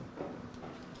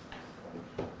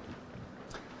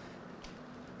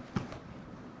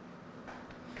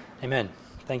Amen.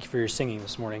 Thank you for your singing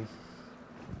this morning.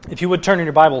 If you would turn in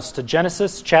your Bibles to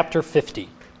Genesis chapter 50.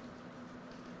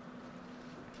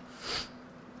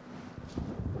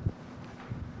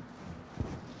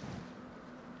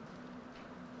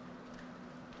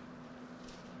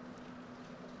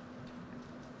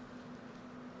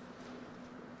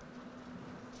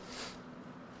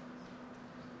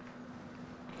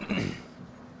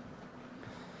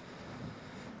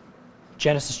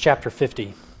 Genesis chapter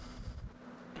 50.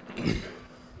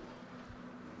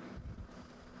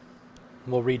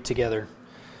 We'll read together.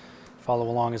 Follow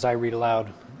along as I read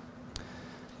aloud.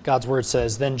 God's word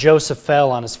says, "Then Joseph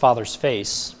fell on his father's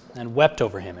face and wept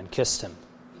over him and kissed him.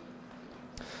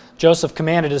 Joseph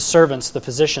commanded his servants, the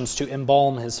physicians, to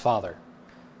embalm his father.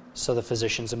 So the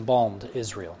physicians embalmed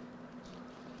Israel.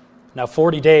 Now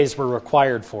 40 days were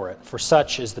required for it, for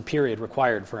such is the period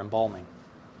required for embalming.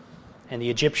 And the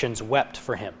Egyptians wept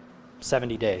for him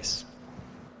 70 days.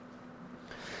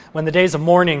 When the days of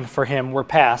mourning for him were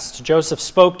past, Joseph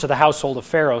spoke to the household of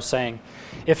Pharaoh, saying,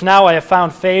 'If now I have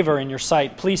found favor in your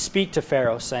sight, please speak to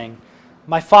Pharaoh, saying,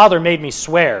 My father made me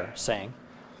swear, saying,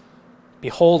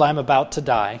 Behold, I am about to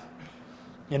die.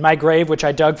 In my grave which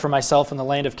I dug for myself in the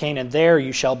land of Canaan, there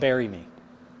you shall bury me.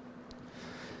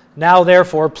 Now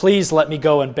therefore, please let me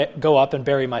go up and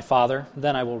bury my father,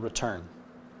 then I will return.'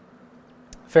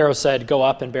 Pharaoh said, 'Go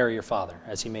up and bury your father,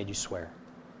 as he made you swear.'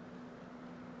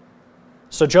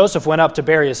 So Joseph went up to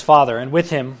bury his father, and with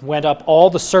him went up all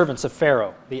the servants of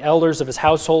Pharaoh, the elders of his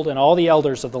household, and all the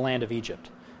elders of the land of Egypt,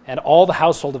 and all the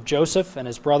household of Joseph and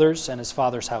his brothers and his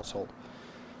father's household.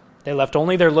 They left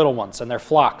only their little ones and their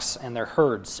flocks and their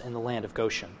herds in the land of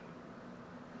Goshen.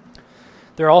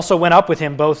 There also went up with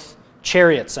him both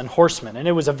chariots and horsemen, and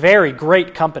it was a very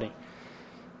great company.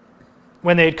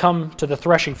 When they had come to the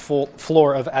threshing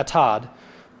floor of Atad,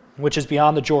 which is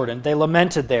beyond the Jordan, they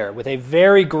lamented there with a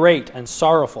very great and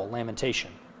sorrowful lamentation.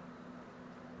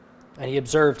 And he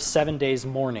observed 7 days'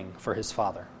 mourning for his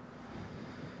father.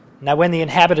 Now when the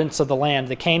inhabitants of the land,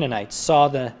 the Canaanites, saw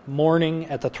the mourning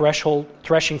at the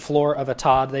threshing floor of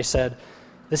Atad, they said,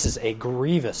 'This is a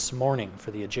grievous mourning for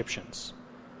the Egyptians.'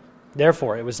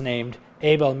 Therefore it was named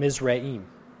Abel Mizraim,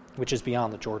 which is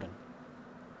beyond the Jordan.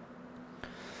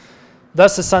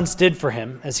 Thus his sons did for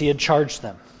him as he had charged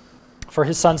them. For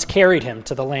his sons carried him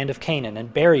to the land of Canaan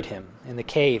and buried him in the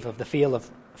cave of the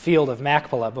field of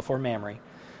Machpelah before Mamre,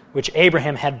 which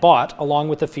Abraham had bought along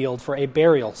with the field for a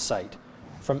burial site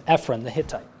from Ephron the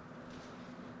Hittite.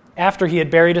 After he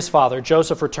had buried his father,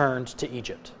 Joseph returned to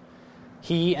Egypt,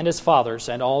 he and his fathers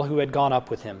and all who had gone up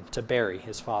with him to bury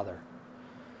his father.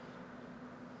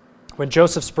 When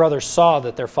Joseph's brothers saw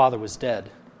that their father was dead,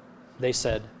 they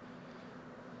said,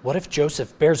 'What if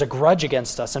Joseph bears a grudge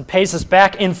against us and pays us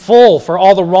back in full for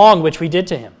all the wrong which we did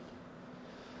to him?'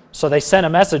 So they sent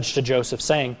a message to Joseph,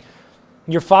 saying,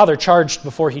 'Your father charged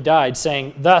before he died,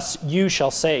 saying, Thus you shall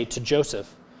say to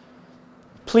Joseph,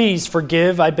 Please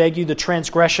forgive, I beg you, the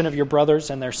transgression of your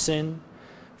brothers and their sin,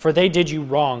 for they did you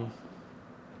wrong.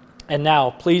 And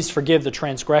now please forgive the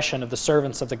transgression of the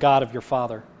servants of the God of your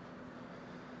father.'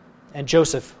 And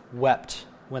Joseph wept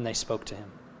when they spoke to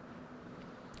him.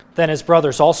 Then his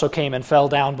brothers also came and fell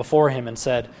down before him and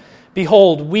said,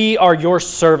 'Behold, we are your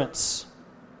servants.'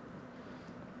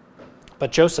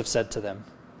 But Joseph said to them,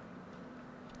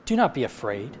 'Do not be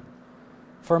afraid,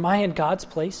 for am I in God's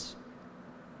place?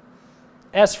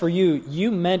 As for you,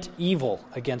 you meant evil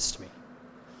against me,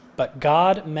 but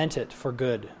God meant it for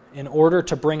good, in order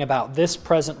to bring about this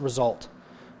present result,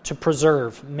 to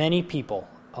preserve many people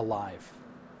alive.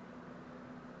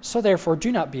 So therefore,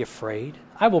 do not be afraid.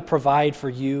 I will provide for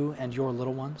you and your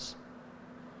little ones.'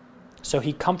 So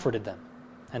he comforted them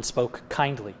and spoke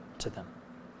kindly to them.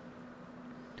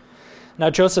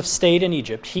 Now Joseph stayed in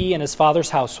Egypt, he and his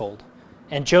father's household,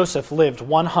 and Joseph lived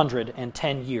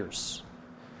 110 years.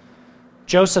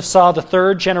 Joseph saw the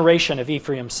third generation of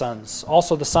Ephraim's sons.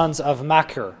 Also the sons of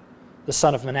Machir, the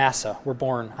son of Manasseh, were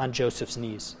born on Joseph's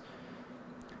knees.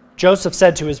 Joseph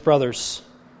said to his brothers,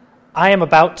 'I am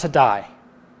about to die,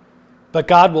 but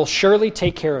God will surely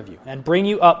take care of you and bring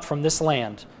you up from this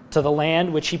land to the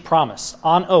land which he promised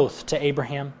on oath to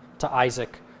Abraham, to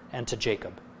Isaac, and to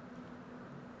Jacob.'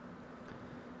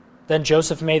 Then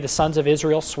Joseph made the sons of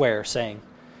Israel swear, saying,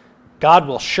 'God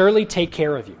will surely take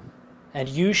care of you, and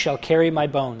you shall carry my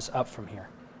bones up from here.'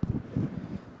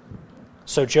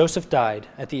 So Joseph died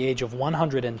at the age of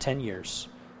 110 years,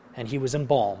 and he was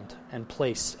embalmed and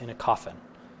placed in a coffin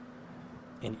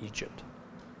in Egypt."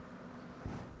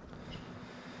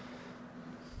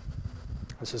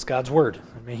 This is God's word,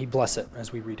 and may he bless it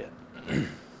as we read it.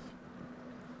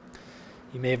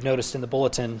 You may have noticed in the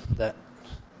bulletin that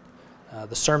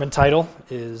The sermon title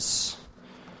is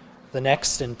the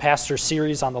next in Pastor's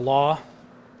series on the law.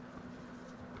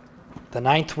 The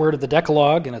 9th word of the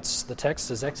Decalogue, and the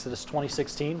text is Exodus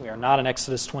 20:16. We are not in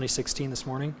Exodus 20:16 this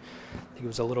morning. I think it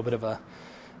was a little bit of a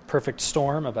perfect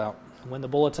storm about when the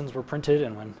bulletins were printed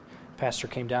and when Pastor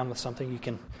came down with something. You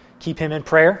can keep him in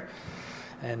prayer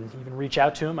and even reach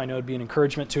out to him. I know it would be an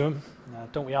encouragement to him.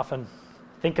 Don't we often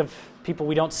think of people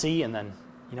we don't see and then,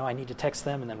 I need to text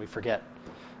them, and then we forget.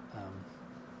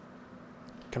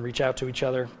 Can reach out to each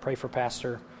other, pray for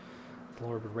Pastor. The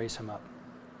Lord would raise him up.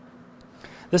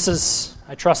 This is,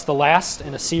 I trust, the last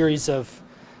in a series of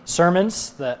sermons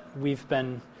that we've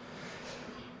been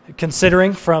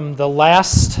considering from the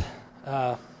last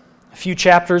few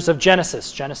chapters of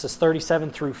Genesis 37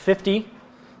 through 50,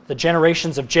 the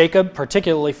generations of Jacob,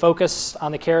 particularly focused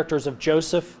on the characters of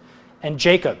Joseph and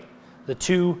Jacob, the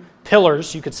two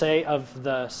pillars, you could say, of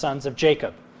the sons of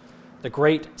Jacob, the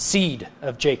great seed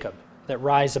of Jacob that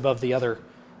rise above the other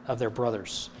of their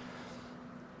brothers.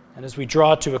 And as we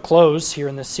draw to a close here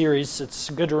in this series, it's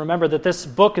good to remember that this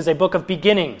book is a book of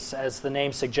beginnings, as the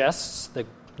name suggests, the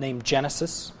name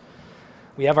Genesis.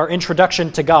 We have our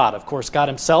introduction to God. Of course, God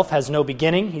himself has no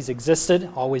beginning. He's existed,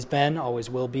 always been, always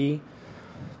will be.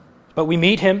 But we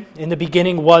meet him. In the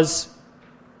beginning was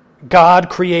God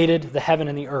created the heaven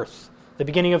and the earth. The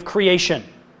beginning of creation,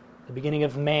 the beginning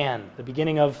of man, the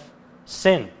beginning of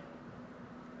sin,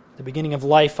 the beginning of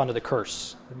life under the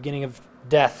curse, the beginning of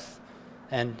death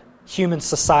and human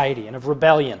society and of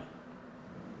rebellion.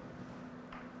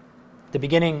 The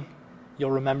beginning,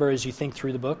 you'll remember as you think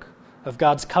through the book, of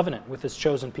God's covenant with his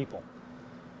chosen people.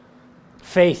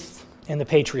 Faith in the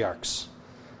patriarchs.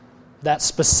 That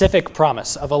specific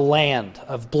promise of a land,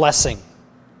 of blessing,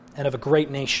 and of a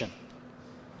great nation.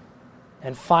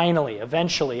 And finally,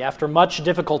 eventually, after much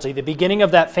difficulty, the beginning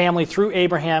of that family through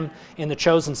Abraham in the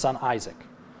chosen son Isaac.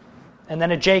 And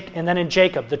then in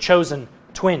Jacob, the chosen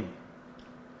twin.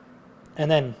 And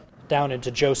then down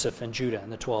into Joseph and Judah and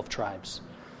the 12 tribes.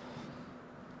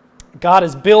 God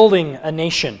is building a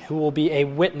nation who will be a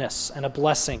witness and a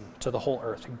blessing to the whole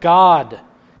earth. God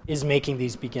is making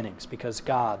these beginnings because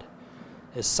God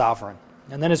is sovereign.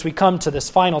 And then as we come to this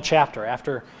final chapter,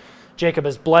 after Jacob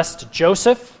has blessed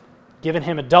Joseph, given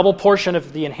him a double portion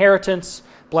of the inheritance,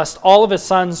 blessed all of his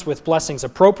sons with blessings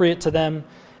appropriate to them,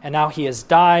 and now he has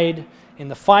died, in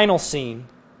the final scene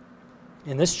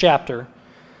in this chapter,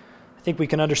 I think we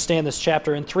can understand this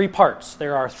chapter in 3 parts.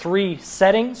 There are 3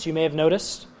 settings, you may have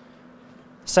noticed,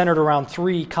 centered around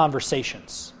 3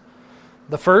 conversations.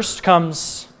 The first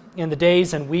comes in the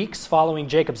days and weeks following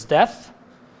Jacob's death,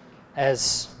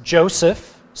 as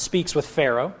Joseph speaks with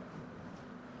Pharaoh.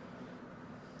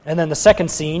 And then the second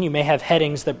scene, you may have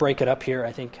headings that break it up here,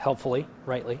 I think, helpfully,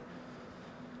 rightly.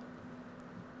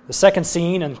 The second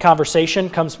scene and conversation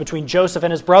comes between Joseph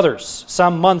and his brothers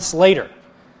some months later,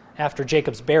 after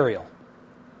Jacob's burial.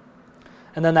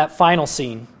 And then that final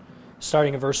scene,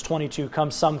 starting in verse 22,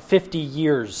 comes some 50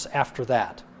 years after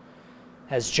that,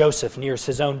 as Joseph nears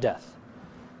his own death,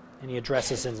 and he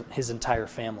addresses his entire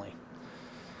family.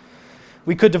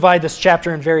 We could divide this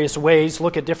chapter in various ways,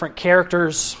 look at different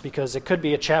characters, because it could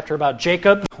be a chapter about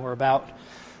Jacob or about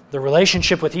the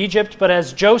relationship with Egypt, but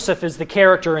as Joseph is the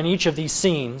character in each of these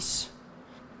scenes,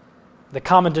 the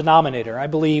common denominator, I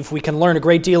believe we can learn a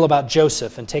great deal about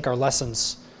Joseph and take our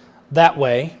lessons that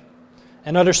way,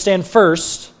 and understand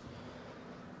first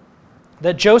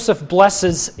that Joseph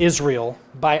blesses Israel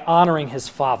by honoring his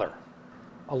father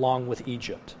along with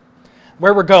Egypt.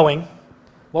 Where we're going,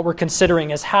 what we're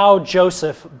considering is how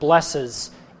Joseph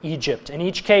blesses Egypt. In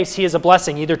each case, he is a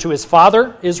blessing either to his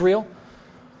father, Israel,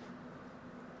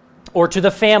 or to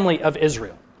the family of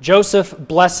Israel. Joseph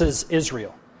blesses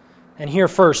Israel. And here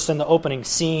first, in the opening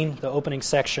scene, the opening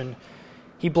section,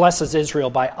 he blesses Israel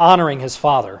by honoring his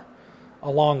father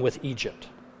along with Egypt.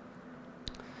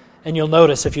 And you'll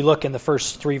notice, if you look in the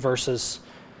first 3 verses,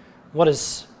 what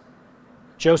does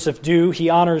Joseph do? He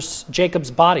honors Jacob's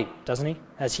body, doesn't he?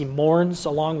 As he mourns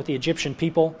along with the Egyptian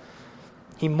people.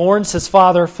 He mourns his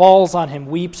father, falls on him,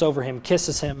 weeps over him,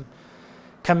 kisses him,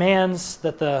 commands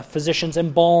that the physicians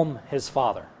embalm his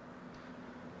father.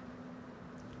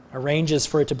 Arranges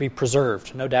for it to be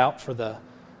preserved, no doubt, for the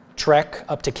trek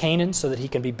up to Canaan so that he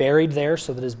can be buried there,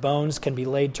 so that his bones can be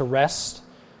laid to rest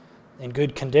in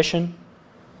good condition.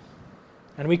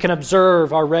 And we can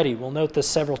observe already, we'll note this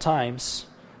several times,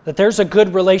 that there's a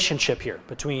good relationship here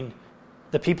between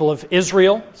the people of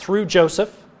Israel through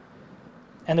Joseph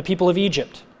and the people of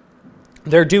Egypt.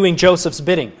 They're doing Joseph's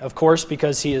bidding, of course,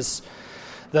 because he is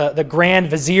the grand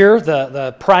vizier,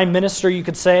 the prime minister, you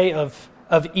could say, of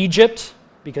Egypt,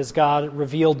 because God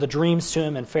revealed the dreams to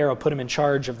him, and Pharaoh put him in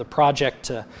charge of the project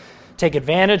to take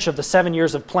advantage of the 7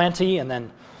 years of plenty and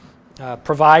then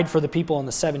provide for the people in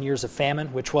the 7 years of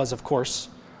famine, which was, of course,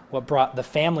 what brought the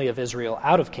family of Israel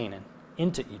out of Canaan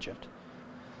into Egypt.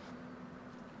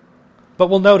 But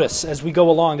we'll notice as we go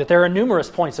along that there are numerous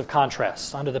points of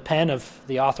contrast under the pen of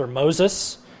the author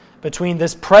Moses between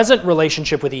this present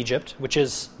relationship with Egypt, which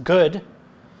is good,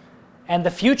 and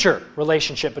the future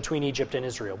relationship between Egypt and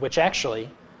Israel, which actually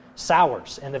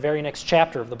sours in the very next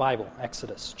chapter of the Bible,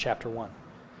 Exodus chapter 1.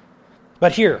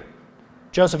 But here,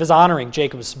 Joseph is honoring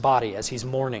Jacob's body as he's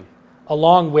mourning,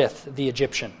 along with the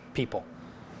Egyptian people.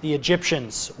 The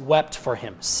Egyptians wept for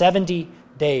him 70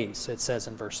 days, it says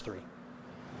in verse 3.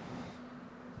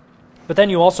 But then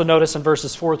you also notice in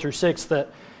verses 4 through 6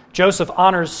 that Joseph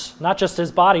honors not just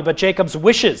his body, but Jacob's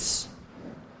wishes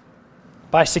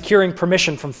by securing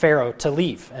permission from Pharaoh to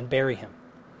leave and bury him.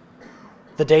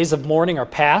 The days of mourning are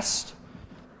past,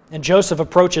 and Joseph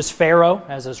approaches Pharaoh,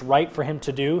 as is right for him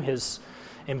to do, his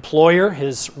employer,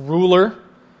 his ruler,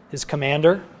 his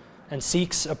commander, and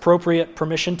seeks appropriate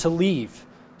permission to leave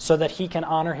so that he can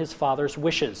honor his father's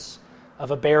wishes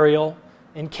of a burial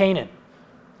in Canaan.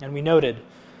 And we noted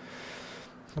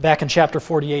back in chapter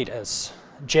 48 as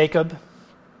Jacob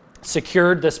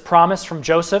secured this promise from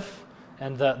Joseph,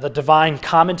 and the divine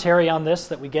commentary on this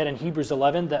that we get in Hebrews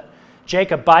 11, that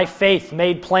Jacob, by faith,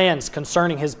 made plans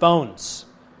concerning his bones.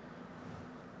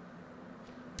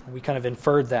 We kind of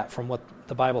inferred that from what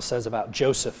the Bible says about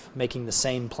Joseph making the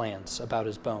same plans about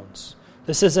his bones.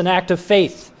 This is an act of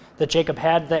faith that Jacob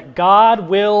had, that God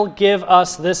will give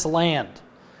us this land.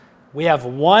 We have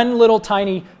one little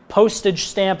tiny postage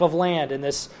stamp of land in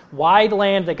this wide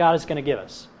land that God is going to give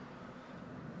us.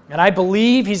 And I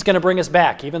believe he's going to bring us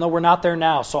back, even though we're not there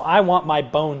now. So I want my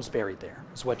bones buried there,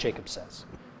 is what Jacob says.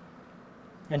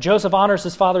 And Joseph honors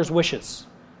his father's wishes.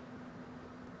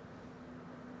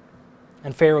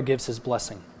 And Pharaoh gives his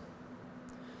blessing.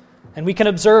 And we can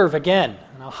observe again,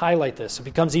 and I'll highlight this, it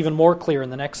becomes even more clear in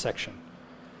the next section.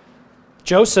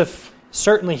 Joseph,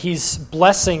 certainly he's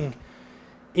blessing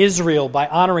Israel by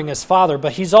honoring his father,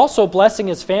 but he's also blessing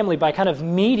his family by kind of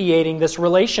mediating this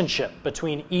relationship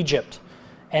between Egypt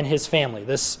and his family,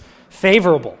 this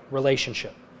favorable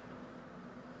relationship.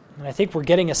 And I think we're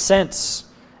getting a sense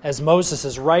as Moses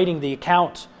is writing the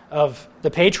account of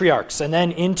the patriarchs and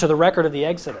then into the record of the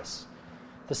Exodus,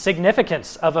 the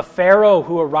significance of a Pharaoh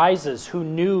who arises who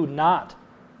knew not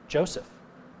Joseph.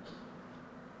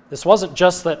 This wasn't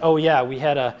just that, oh yeah, we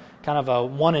had a kind of a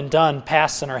one and done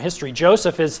past in our history.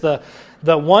 Joseph is the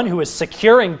one who is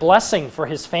securing blessing for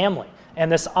his family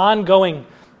and this ongoing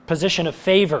position of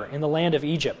favor in the land of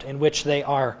Egypt in which they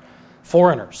are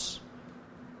foreigners.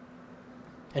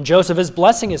 And Joseph is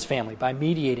blessing his family by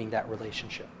mediating that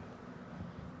relationship.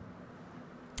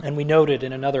 And we noted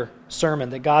in another sermon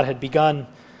that God had begun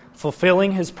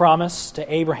fulfilling his promise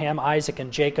to Abraham, Isaac,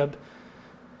 and Jacob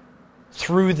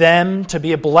through them to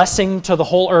be a blessing to the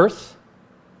whole earth.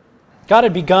 God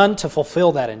had begun to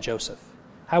fulfill that in Joseph.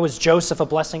 How was Joseph a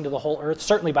blessing to the whole earth?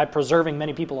 Certainly by preserving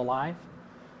many people alive.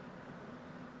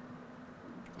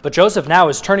 But Joseph now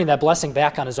is turning that blessing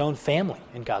back on his own family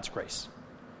in God's grace,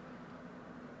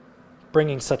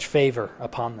 bringing such favor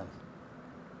upon them.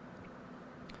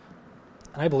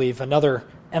 And I believe another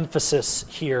emphasis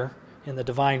here in the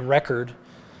divine record,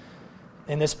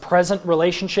 in this present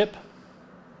relationship,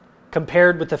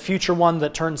 compared with the future one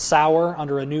that turns sour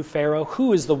under a new Pharaoh,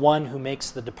 who is the one who makes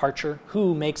the departure?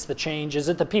 Who makes the change? Is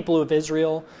it the people of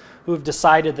Israel who have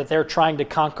decided that they're trying to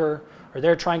conquer or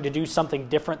they're trying to do something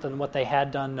different than what they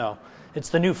had done? No. It's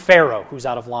the new Pharaoh who's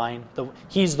out of line.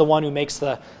 He's the one who makes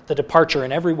the departure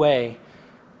in every way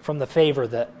from the favor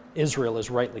that Israel is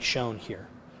rightly shown here.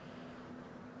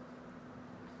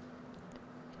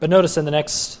 But notice in the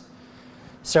next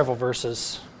several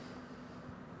verses,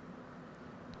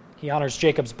 he honors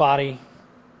Jacob's body,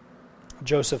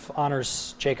 Joseph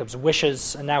honors Jacob's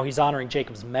wishes, and now he's honoring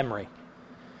Jacob's memory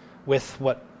with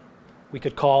what we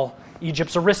could call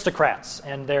Egypt's aristocrats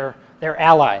and their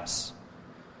allies.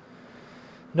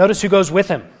 Notice who goes with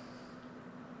him.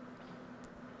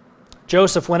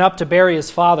 Joseph went up to bury his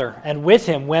father, and with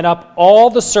him went up all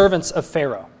the servants of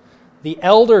Pharaoh, the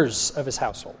elders of his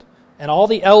household, and all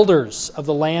the elders of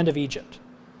the land of Egypt,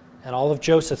 and all of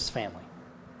Joseph's family,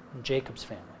 and Jacob's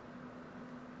family.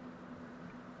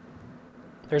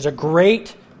 There's a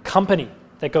great company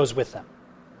that goes with them,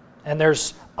 and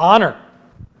there's honor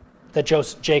that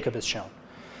Jacob is shown.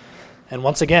 And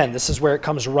once again, this is where it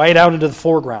comes right out into the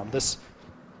foreground, this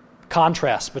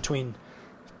contrast between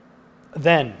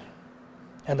then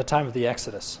and the time of the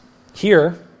Exodus.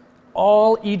 Here,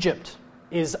 all Egypt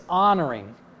is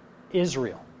honoring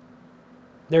Israel.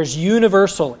 There's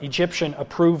universal Egyptian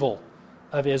approval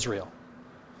of Israel.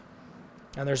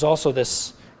 And there's also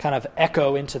this kind of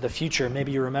echo into the future.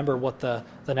 Maybe you remember what the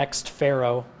next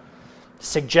Pharaoh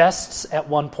suggests at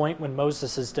one point when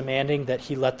Moses is demanding that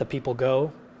he let the people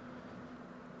go.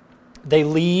 They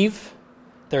leave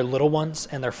their little ones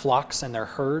and their flocks and their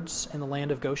herds in the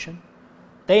land of Goshen.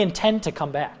 They intend to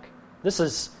come back. This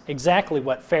is exactly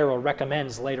what Pharaoh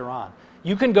recommends later on.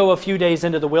 You can go a few days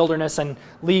into the wilderness and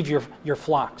leave your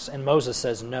flocks. And Moses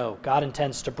says, no, God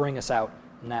intends to bring us out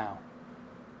now.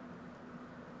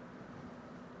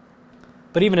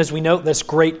 But even as we note this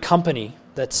great company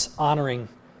that's honoring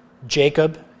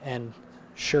Jacob and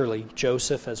surely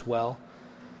Joseph as well,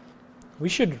 we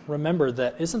should remember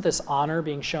that isn't this honor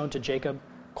being shown to Jacob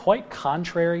quite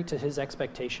contrary to his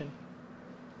expectation?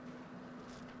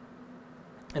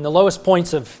 In the lowest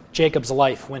points of Jacob's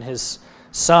life, when his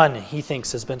son, he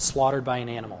thinks, has been slaughtered by an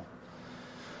animal,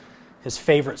 his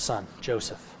favorite son,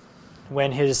 Joseph,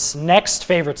 when his next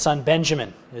favorite son,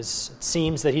 Benjamin, it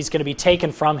seems that he's going to be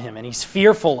taken from him, and he's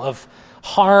fearful of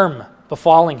harm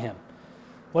befalling him.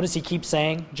 What does he keep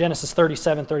saying? Genesis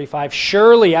 37:35,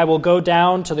 surely I will go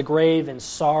down to the grave in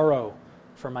sorrow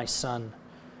for my son.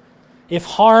 If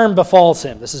harm befalls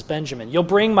him, this is Benjamin, you'll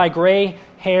bring my gray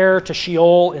hair to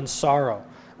Sheol in sorrow.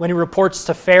 When he reports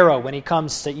to Pharaoh, when he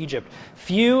comes to Egypt,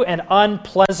 few and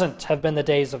unpleasant have been the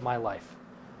days of my life,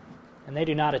 and they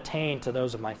do not attain to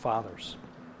those of my fathers.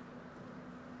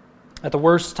 At the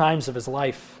worst times of his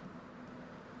life,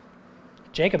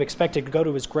 Jacob expected to go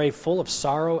to his grave full of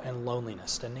sorrow and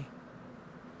loneliness, didn't he?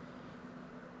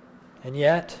 And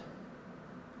yet,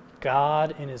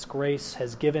 God in his grace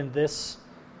has given this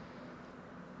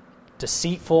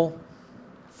deceitful,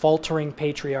 faltering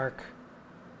patriarch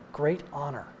great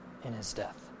honor in his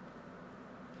death.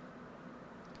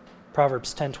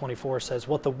 Proverbs 10:24 says,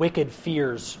 what the wicked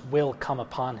fears will come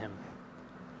upon him,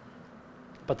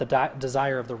 but the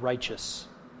desire of the righteous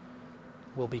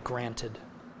will be granted.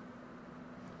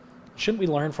 Shouldn't we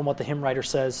learn from what the hymn writer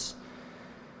says?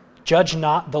 Judge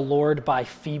not the Lord by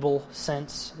feeble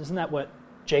sense. Isn't that what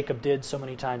Jacob did so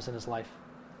many times in his life?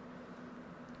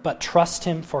 But trust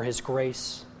him for his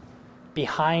grace.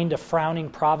 Behind a frowning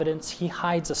providence, he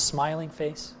hides a smiling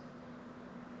face.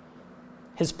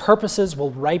 His purposes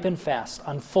will ripen fast,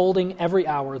 unfolding every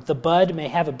hour. The bud may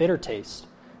have a bitter taste,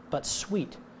 but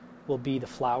sweet will be the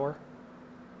flower.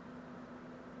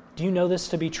 Do you know this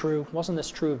to be true? Wasn't this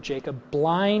true of Jacob?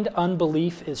 Blind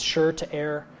unbelief is sure to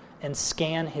err and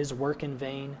scan his work in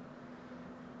vain.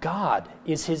 God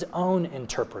is his own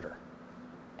interpreter,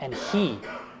 and he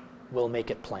will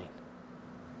make it plain.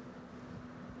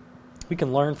 We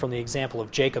can learn from the example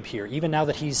of Jacob here, even now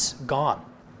that he's gone,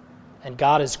 and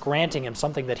God is granting him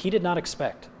something that he did not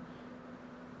expect,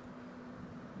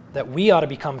 that we ought to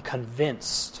become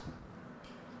convinced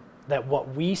that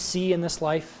what we see in this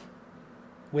life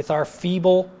with our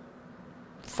feeble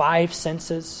 5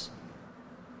 senses,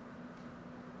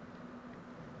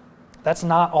 that's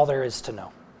not all there is to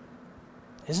know.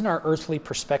 Isn't our earthly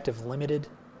perspective limited?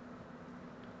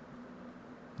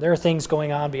 There are things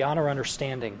going on beyond our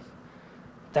understanding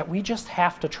that we just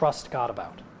have to trust God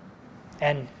about.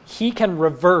 And he can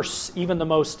reverse even the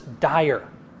most dire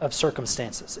of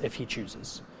circumstances if he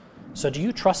chooses. So do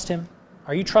you trust him?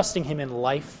 Are you trusting him in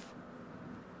life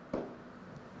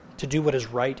to do what is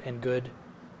right and good?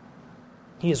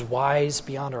 He is wise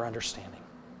beyond our understanding.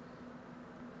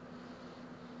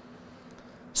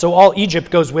 So all Egypt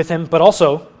goes with him, but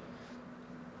also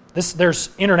there's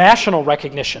international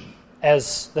recognition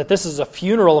as that this is a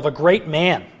funeral of a great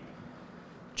man.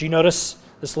 Do you notice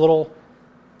this little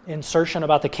insertion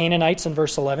about the Canaanites in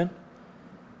verse 11?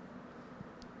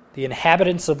 The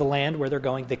inhabitants of the land where they're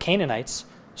going, the Canaanites,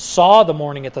 saw the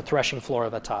mourning at the threshing floor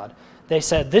of Atad. They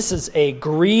said, this is a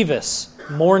grievous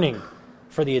mourning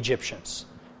for the Egyptians.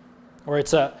 Or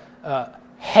it's a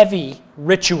heavy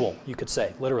ritual, you could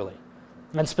say, literally.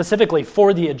 And specifically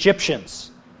for the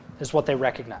Egyptians is what they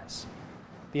recognize.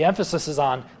 The emphasis is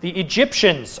on the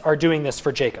Egyptians are doing this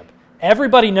for Jacob.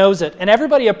 Everybody knows it, and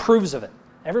everybody approves of it.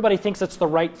 Everybody thinks it's the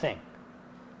right thing.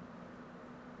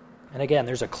 And again,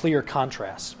 there's a clear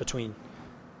contrast between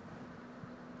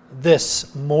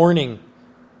this mourning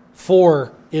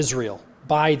for Israel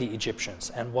by the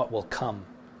Egyptians and what will come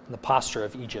in the posture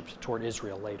of Egypt toward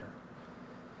Israel later.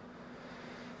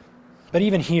 But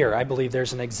even here, I believe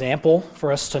there's an example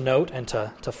for us to note and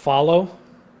to follow.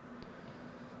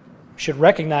 We should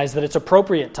recognize that it's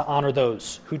appropriate to honor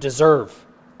those who deserve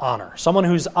honor. Someone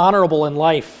who's honorable in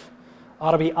life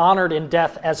ought to be honored in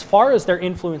death as far as their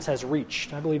influence has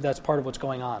reached. I believe that's part of what's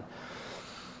going on.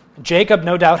 Jacob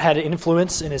no doubt had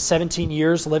influence in his 17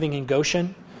 years living in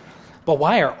Goshen. But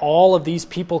why are all of these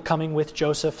people coming with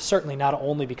Joseph? Certainly not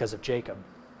only because of Jacob.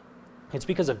 It's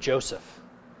because of Joseph.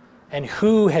 And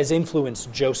who has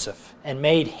influenced Joseph and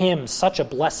made him such a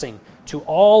blessing to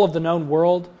all of the known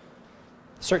world?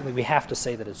 Certainly we have to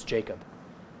say that it's Jacob.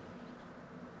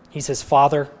 He's his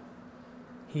father.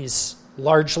 He's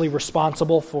largely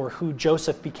responsible for who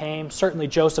Joseph became. Certainly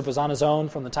Joseph was on his own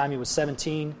from the time he was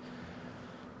 17.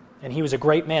 And he was a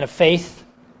great man of faith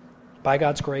by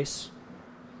God's grace.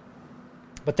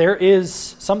 But there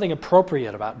is something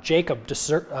appropriate about Jacob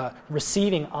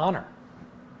receiving honor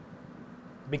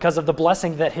because of the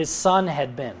blessing that his son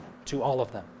had been to all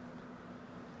of them.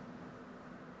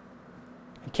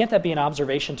 And can't that be an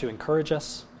observation to encourage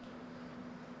us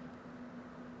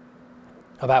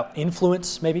about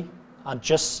influence, maybe, on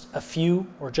just a few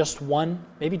or just one,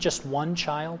 maybe just one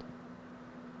child?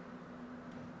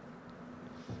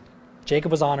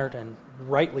 Jacob was honored, and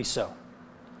rightly so.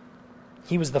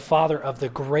 He was the father of the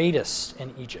greatest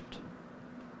in Egypt.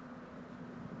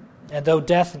 And though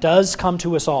death does come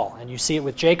to us all, and you see it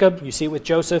with Jacob, you see it with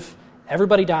Joseph,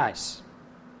 everybody dies.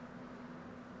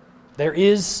 There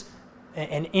is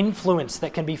an influence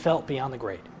that can be felt beyond the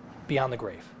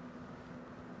grave,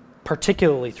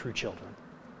 particularly through children,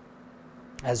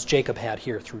 as Jacob had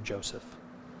here through Joseph.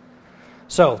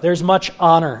 So there's much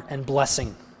honor and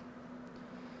blessing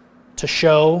to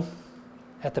show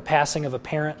at the passing of a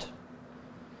parent.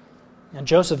 And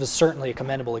Joseph is certainly a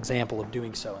commendable example of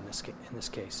doing so in this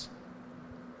case.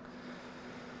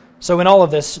 So in all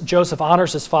of this, Joseph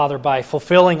honors his father by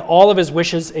fulfilling all of his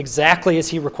wishes exactly as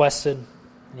he requested.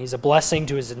 And he's a blessing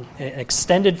to his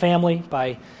extended family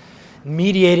by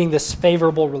mediating this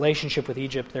favorable relationship with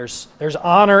Egypt. There's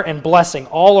honor and blessing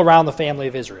all around the family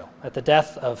of Israel at the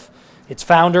death of its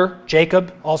founder,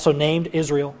 Jacob, also named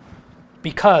Israel,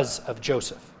 because of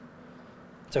Joseph.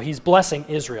 So he's blessing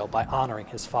Israel by honoring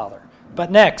his father.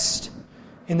 But next,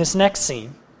 in this next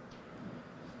scene,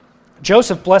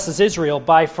 Joseph blesses Israel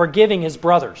by forgiving his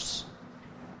brothers,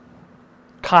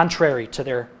 contrary to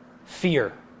their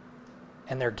fear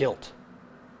and their guilt.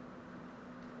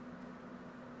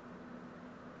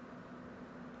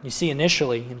 You see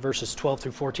initially in verses 12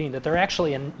 through 14 that they're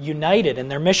actually united in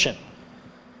their mission.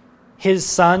 His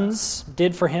sons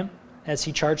did for him as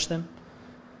he charged them.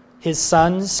 His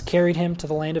sons carried him to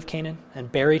the land of Canaan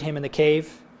and buried him in the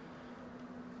cave.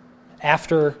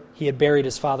 After he had buried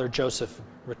his father, Joseph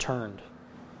returned.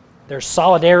 Their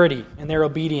solidarity in their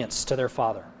obedience to their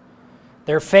father.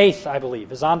 Their faith, I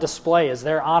believe, is on display as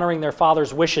they're honoring their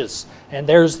father's wishes. And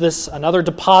there's another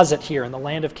deposit here in the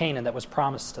land of Canaan that was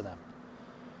promised to them.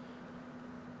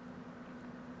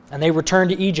 And they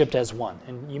returned to Egypt as one.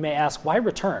 And you may ask, why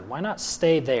return? Why not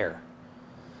stay there?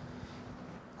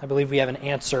 I believe we have an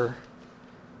answer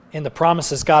in the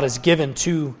promises God has given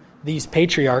to these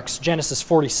patriarchs. Genesis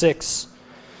 46.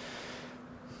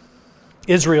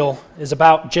 Jacob is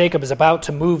about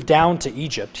to move down to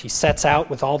Egypt. He sets out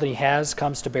with all that he has,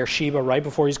 comes to Beersheba right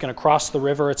before he's going to cross the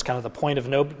river. It's kind of the point of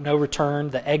no return,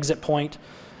 the exit point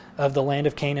of the land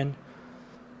of Canaan.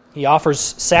 He offers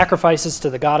sacrifices to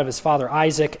the God of his father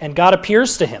Isaac, and God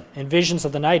appears to him in visions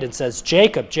of the night and says,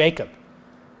 "Jacob, Jacob."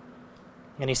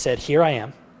 And he said, "Here I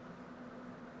am."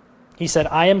 He said,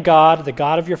 "I am God, the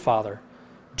God of your father.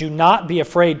 Do not be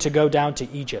afraid to go down to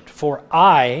Egypt, for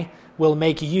I will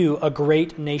make you a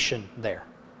great nation there.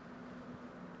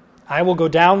 I will go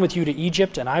down with you to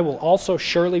Egypt, and I will also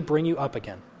surely bring you up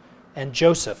again, and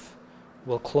Joseph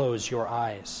will close your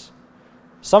eyes."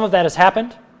 Some of that has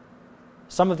happened.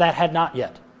 Some of that had not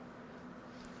yet.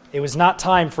 It was not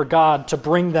time for God to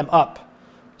bring them up.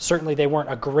 Certainly they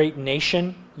weren't a great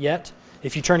nation yet.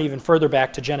 If you turn even further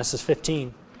back to Genesis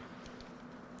 15,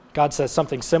 God says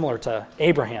something similar to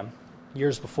Abraham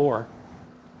years before.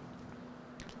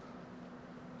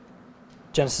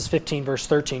 Genesis 15, verse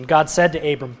 13, God said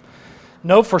to Abram,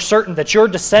 "Know for certain that your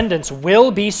descendants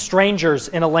will be strangers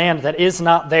in a land that is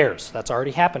not theirs." That's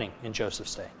already happening in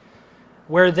Joseph's day.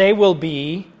 "Where they will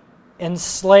be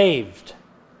enslaved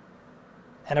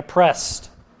and oppressed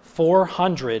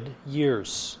 400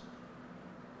 years.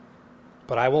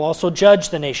 But I will also judge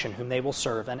the nation whom they will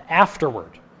serve, and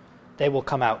afterward they will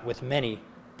come out with many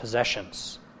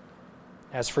possessions.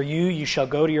 As for you, you shall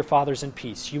go to your fathers in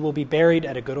peace. You will be buried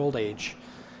at a good old age.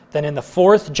 Then in the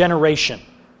 4th generation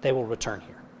they will return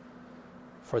here.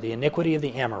 For the iniquity of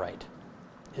the Amorite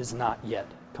is not yet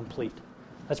complete."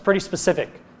 That's pretty specific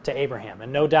to Abraham.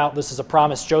 And no doubt this is a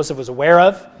promise Joseph was aware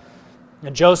of,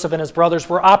 and Joseph and his brothers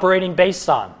were operating based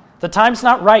on. The time's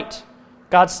not right.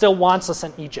 God still wants us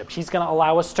in Egypt. He's going to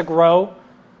allow us to grow.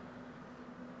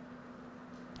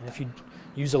 And if you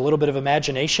use a little bit of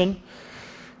imagination,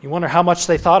 you wonder how much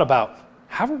they thought about,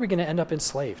 how are we going to end up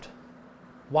enslaved?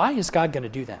 Why is God going to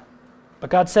do that? But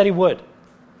God said he would.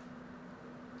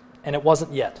 And it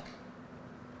wasn't yet.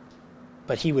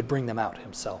 But he would bring them out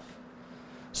himself.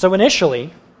 So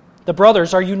initially, the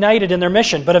brothers are united in their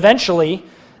mission, but eventually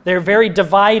they're very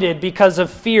divided because of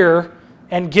fear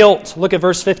and guilt. Look at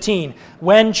verse 15.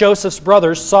 When Joseph's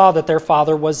brothers saw that their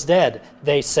father was dead,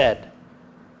 they said.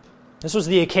 This was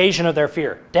the occasion of their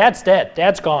fear. Dad's dead.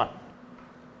 Dad's gone.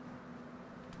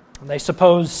 And they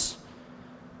suppose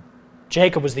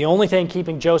Jacob was the only thing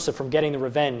keeping Joseph from getting the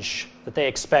revenge that they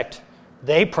expect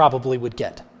they probably would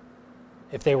get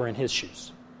if they were in his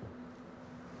shoes.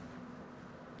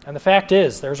 And the fact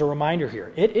is, there's a reminder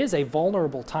here. It is a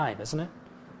vulnerable time, isn't it?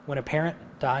 When a parent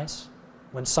dies,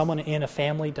 when someone in a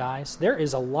family dies, there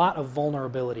is a lot of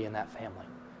vulnerability in that family.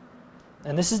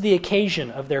 And this is the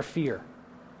occasion of their fear.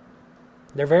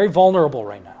 They're very vulnerable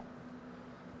right now.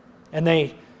 And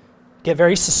they get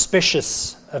very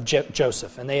suspicious of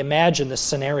Joseph, and they imagine this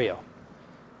scenario.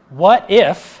 What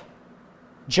if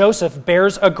Joseph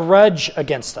bears a grudge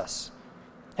against us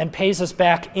and pays us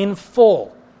back in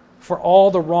full for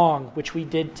all the wrong which we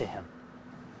did to him?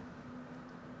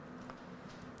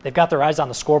 They've got their eyes on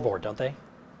the scoreboard, don't they?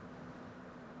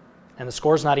 And the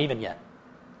score's not even yet,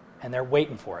 and they're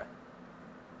waiting for it.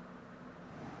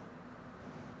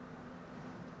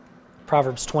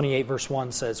 Proverbs 28 verse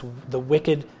 1 says, "The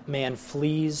wicked man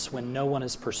flees when no one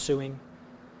is pursuing,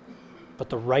 but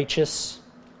the righteous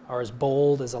are as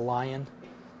bold as a lion."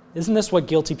 Isn't this what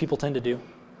guilty people tend to do?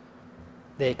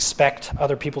 They expect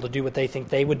other people to do what they think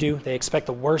they would do. They expect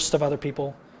the worst of other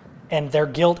people, and their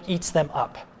guilt eats them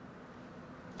up.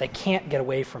 They can't get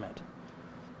away from it.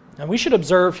 And we should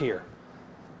observe here,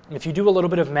 if you do a little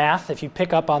bit of math, if you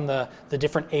pick up on the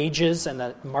different ages and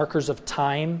the markers of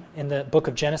time in the book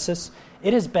of Genesis,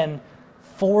 it has been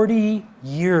 40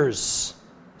 years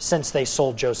since they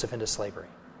sold Joseph into slavery.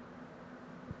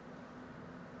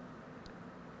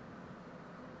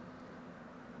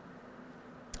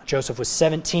 Joseph was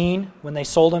 17 when they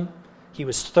sold him. He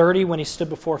was 30 when he stood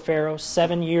before Pharaoh.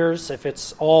 7 years, if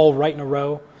it's all right in a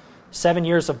row. 7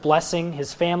 years of blessing.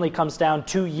 His family comes down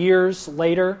 2 years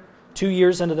later, 2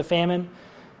 years into the famine.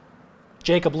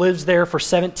 Jacob lives there for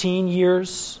 17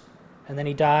 years, and then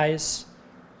he dies.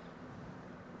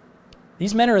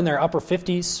 These men are in their upper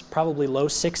 50s, probably low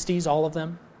 60s, all of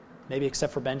them, maybe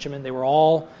except for Benjamin. They were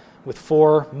all with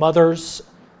 4 mothers.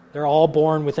 They're all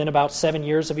born within about 7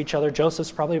 years of each other.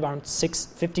 Joseph's probably around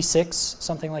 56,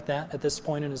 something like that, at this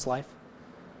point in his life.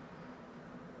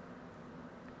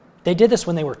 They did this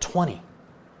when they were 20.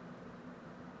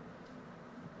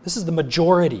 This is the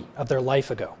majority of their life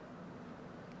ago.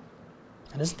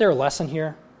 And isn't there a lesson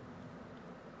here?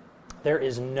 There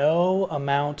is no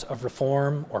amount of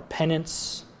reform or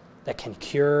penance that can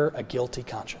cure a guilty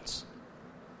conscience.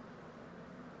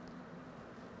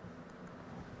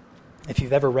 If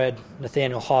you've ever read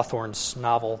Nathaniel Hawthorne's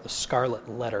novel, The Scarlet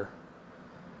Letter,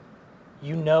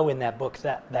 you know in that book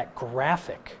that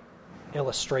graphic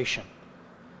illustration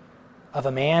of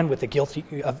a man with a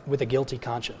guilty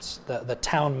conscience. The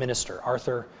town minister,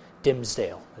 Arthur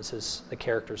Dimmesdale, is the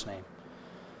character's name.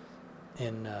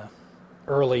 In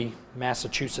early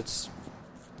Massachusetts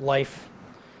life,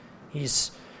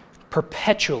 he's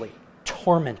perpetually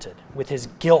tormented with his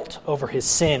guilt over his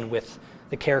sin with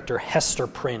the character Hester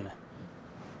Prynne,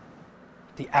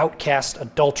 the outcast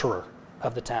adulterer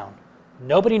of the town.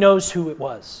 Nobody knows who it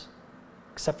was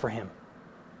except for him.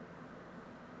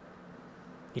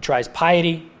 He tries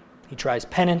piety, he tries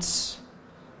penance,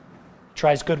 he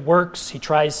tries good works, he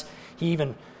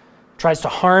even tries to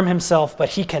harm himself, but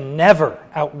he can never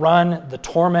outrun the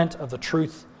torment of the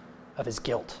truth of his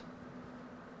guilt.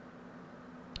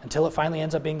 Until it finally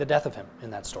ends up being the death of him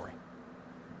in that story.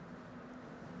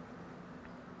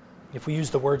 If we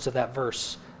use the words of that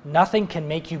verse, nothing can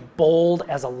make you bold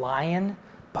as a lion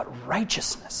but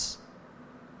righteousness.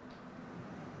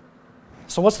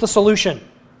 So what's the solution?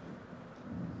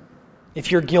 If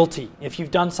you're guilty, if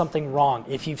you've done something wrong,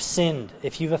 if you've sinned,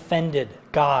 if you've offended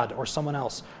God or someone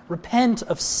else, repent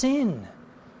of sin.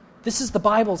 This is the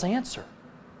Bible's answer.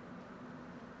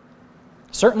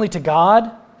 Certainly to God,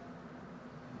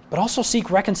 but also seek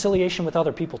reconciliation with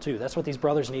other people too. That's what these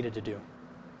brothers needed to do.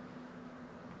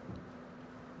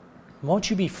 Won't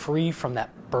you be free from that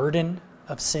burden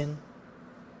of sin?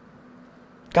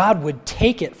 God would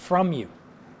take it from you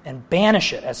and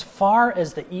banish it as far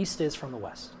as the east is from the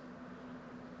west.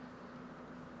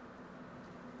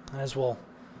 As we'll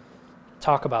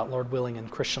talk about, Lord willing, in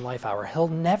Christian Life Hour, He'll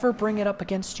never bring it up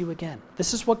against you again.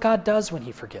 This is what God does when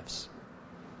He forgives.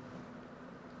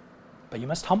 but you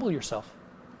must humble yourself.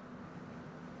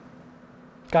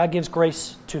 God gives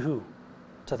grace to who?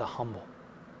 To the humble.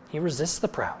 He resists the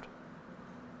proud.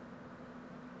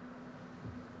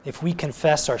 If we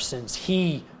confess our sins,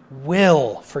 He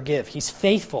will forgive. He's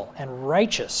faithful and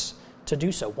righteous to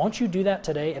do so. Won't you do that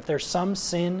today? If there's some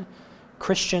sin,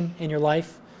 Christian, in your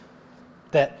life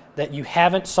that you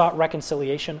haven't sought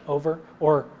reconciliation over,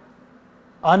 or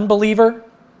unbeliever,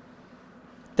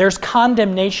 there's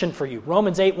condemnation for you.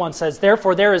 Romans 8:1 says,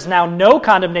 "Therefore there is now no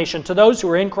condemnation to those who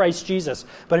are in Christ Jesus."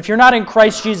 But if you're not in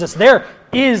Christ Jesus, there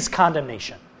is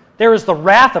condemnation. There is the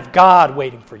wrath of God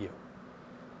waiting for you.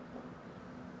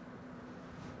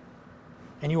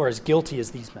 And you are as guilty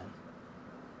as these men.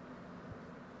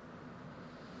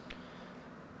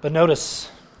 But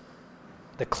notice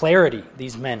the clarity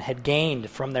these men had gained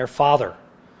from their father.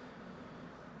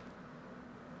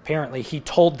 Apparently, he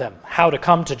told them how to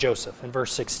come to Joseph in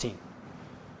verse 16.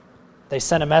 They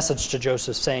sent a message to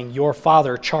Joseph saying, "Your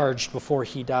father charged before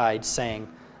he died, saying,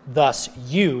 'Thus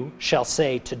you shall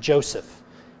say to Joseph.'"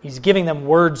 He's giving them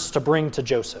words to bring to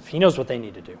Joseph. He knows what they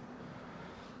need to do.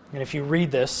 And if you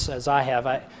read this, as I have,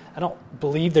 I don't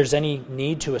believe there's any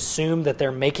need to assume that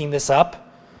they're making this up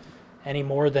any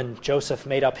more than Joseph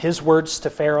made up his words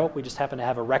to Pharaoh. We just happen to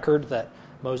have a record that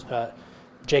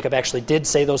Jacob actually did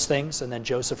say those things, and then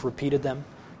Joseph repeated them.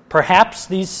 Perhaps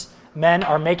these men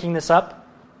are making this up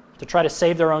to try to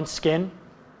save their own skin.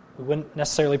 We wouldn't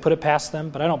necessarily put it past them,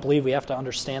 but I don't believe we have to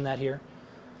understand that here.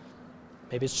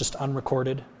 Maybe it's just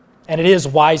unrecorded. And it is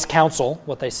wise counsel,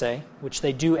 what they say, which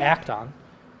they do act on.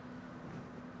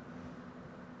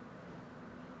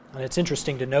 And it's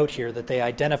interesting to note here that they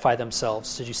identify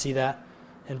themselves, did you see that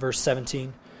in verse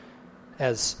 17,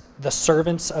 as the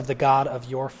servants of the God of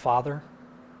your father.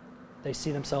 They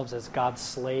see themselves as God's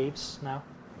slaves now.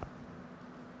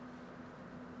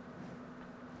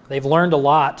 They've learned a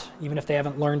lot, even if they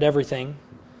haven't learned everything.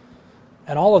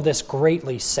 And all of this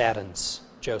greatly saddens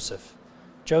Joseph.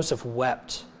 Joseph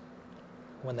wept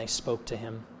when they spoke to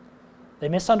him. They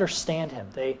misunderstand him.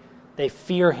 They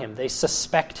fear him. They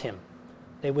suspect him.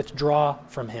 They withdraw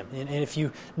from him. And if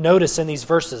you notice in these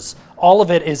verses, all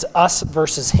of it is us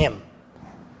versus him.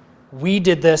 We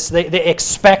did this. They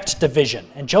expect division.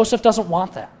 And Joseph doesn't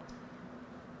want that.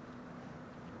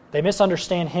 They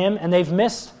misunderstand him, and they've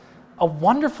missed a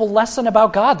wonderful lesson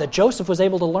about God that Joseph was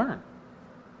able to learn.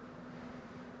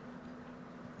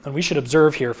 And we should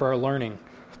observe here for our learning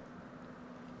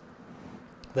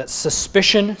that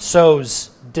suspicion sows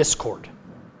discord,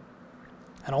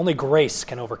 and only grace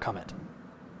can overcome it.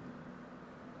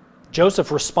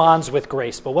 Joseph responds with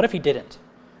grace, but what if he didn't?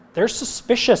 They're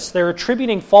suspicious. They're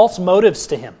attributing false motives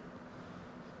to him.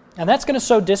 And that's going to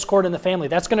sow discord in the family.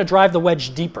 That's going to drive the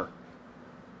wedge deeper.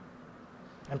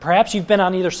 And perhaps you've been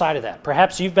on either side of that.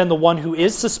 Perhaps you've been the one who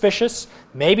is suspicious,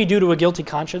 maybe due to a guilty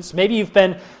conscience. Maybe you've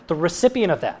been the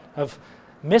recipient of that, of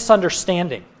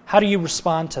misunderstanding. How do you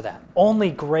respond to that?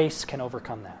 Only grace can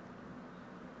overcome that.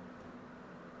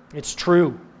 It's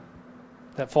true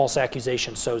that false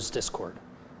accusation sows discord.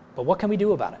 But what can we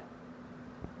do about it?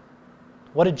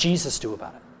 What did Jesus do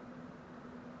about it?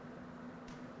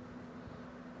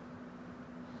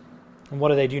 And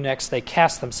what do next? They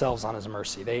cast themselves on his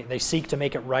mercy. They seek to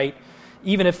make it right,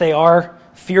 even if they are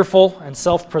fearful and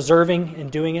self-preserving in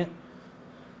doing it.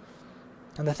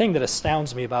 And the thing that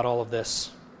astounds me about all of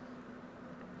this,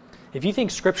 if you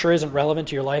think Scripture isn't relevant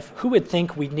to your life, who would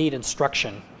think we need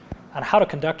instruction on how to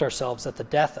conduct ourselves at the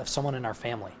death of someone in our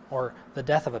family or the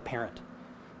death of a parent?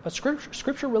 But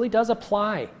Scripture really does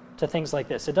apply to things like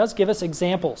this. It does give us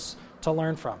examples to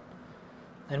learn from.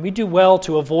 And we do well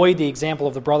to avoid the example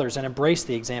of the brothers and embrace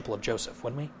the example of Joseph,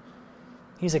 wouldn't we?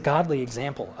 He's a godly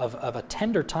example of a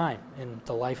tender time in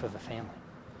the life of a family.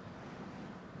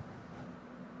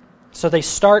 So they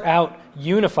start out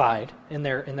unified in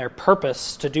their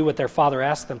purpose to do what their father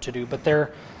asked them to do, but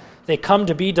they come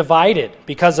to be divided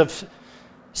because of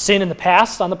sin in the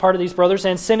past on the part of these brothers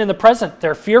and sin in the present.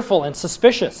 They're fearful and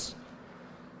suspicious.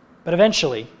 But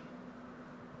eventually,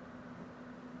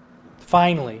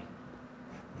 finally,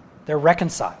 they're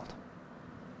reconciled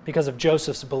because of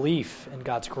Joseph's belief in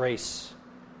God's grace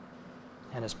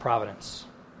and his providence.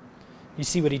 You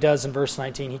see what he does in verse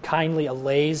 19. He kindly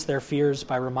allays their fears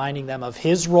by reminding them of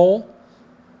his role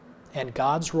and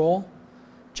God's role.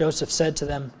 Joseph said to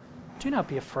them, "Do not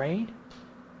be afraid,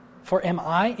 for am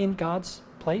I in God's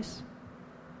place?"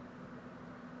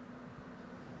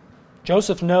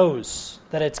 Joseph knows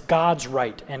that it's God's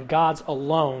right and God's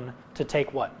alone to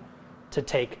take what? To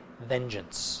take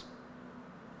vengeance.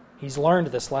 He's learned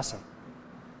this lesson.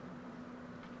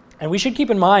 And we should keep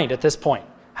in mind at this point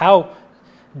how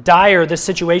dire this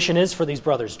situation is for these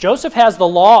brothers. Joseph has the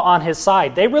law on his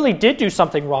side. They really did do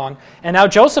something wrong, and now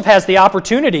Joseph has the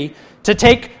opportunity to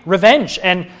take revenge.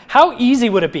 And how easy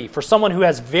would it be for someone who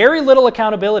has very little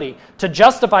accountability to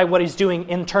justify what he's doing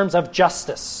in terms of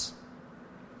justice?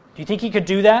 Do you think he could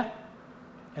do that?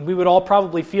 And we would all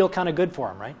probably feel kind of good for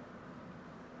him, right?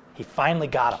 He finally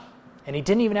got him. And he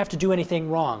didn't even have to do anything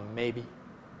wrong, maybe.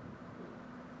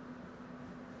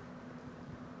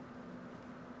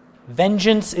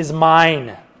 Vengeance is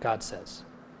mine, God says.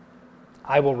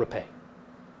 I will repay.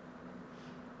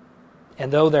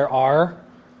 And though there are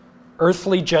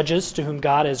earthly judges to whom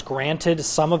God has granted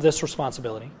some of this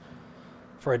responsibility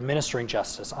for administering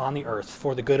justice on the earth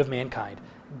for the good of mankind,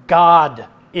 God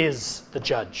is the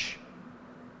judge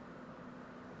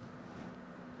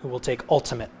who will take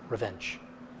ultimate revenge.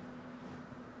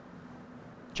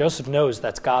 Joseph knows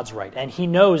that's God's right, and he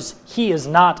knows he is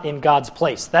not in God's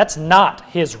place. That's not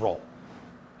his role.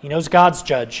 He knows God's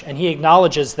judge, and he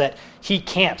acknowledges that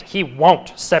he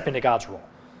won't step into God's role.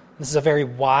 This is a very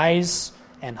wise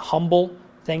and humble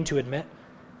thing to admit,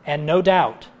 and no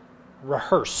doubt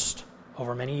rehearsed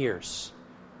over many years.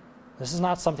 This is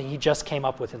not something he just came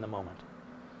up with in the moment.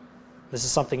 This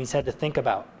is something he's had to think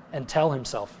about and tell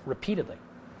himself repeatedly.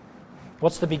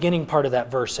 What's the beginning part of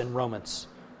that verse in Romans?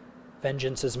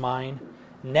 Vengeance is mine.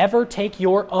 Never take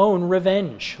your own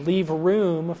revenge. Leave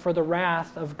room for the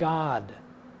wrath of God.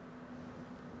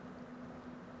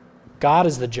 God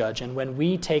is the judge, and when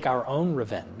we take our own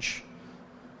revenge,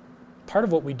 part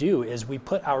of what we do is we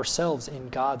put ourselves in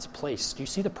God's place. Do you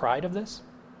see the pride of this?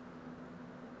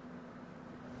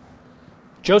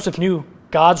 Joseph knew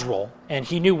God's role, and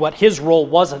he knew what his role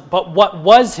wasn't, but what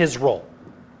was his role?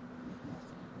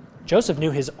 Joseph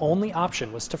knew his only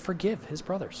option was to forgive his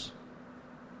brothers.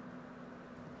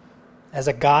 As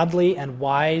a godly and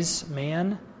wise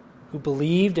man who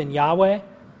believed in Yahweh,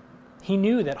 he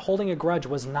knew that holding a grudge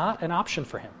was not an option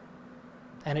for him.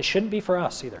 And it shouldn't be for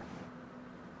us either.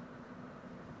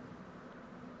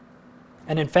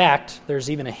 And in fact, there's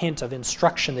even a hint of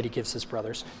instruction that he gives his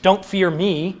brothers. Don't fear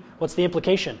me. What's the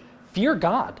implication? Fear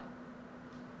God.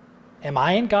 Am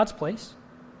I in God's place?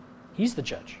 He's the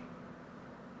judge.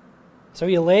 So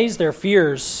he allays their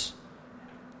fears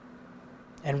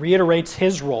and reiterates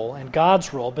his role and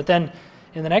God's role. But then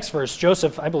in the next verse,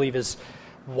 Joseph, I believe, is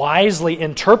wisely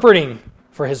interpreting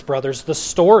for his brothers the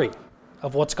story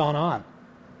of what's gone on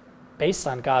based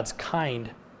on God's kind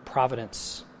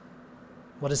providence.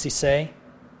 What does he say?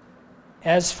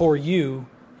 As for you,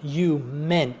 you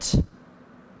meant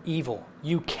evil.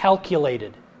 You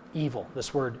calculated evil.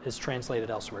 This word is translated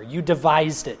elsewhere. You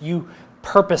devised it. You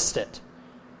purposed it.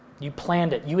 You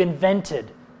planned it. You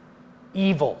invented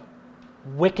evil,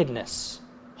 wickedness,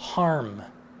 harm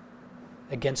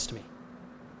against me.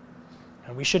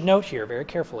 And we should note here very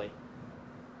carefully,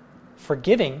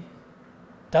 forgiving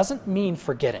doesn't mean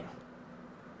forgetting.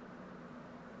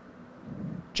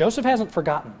 Joseph hasn't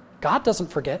forgotten. God doesn't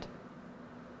forget.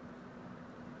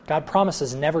 God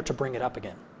promises never to bring it up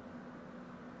again.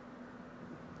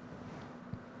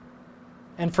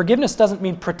 And forgiveness doesn't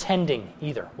mean pretending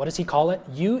either. What does he call it?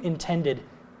 You intended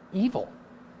evil.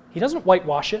 He doesn't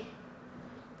whitewash it.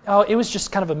 Oh, it was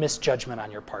just kind of a misjudgment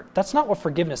on your part. That's not what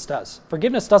forgiveness does.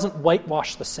 Forgiveness doesn't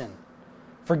whitewash the sin.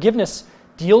 Forgiveness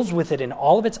deals with it in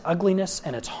all of its ugliness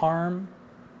and its harm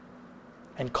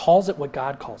and calls it what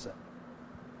God calls it.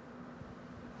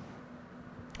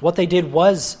 What they did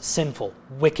was sinful,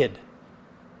 wicked,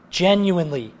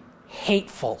 genuinely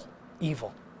hateful,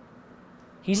 evil.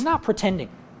 He's not pretending.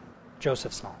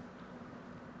 Joseph's not.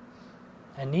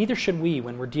 And neither should we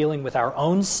when we're dealing with our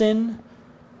own sin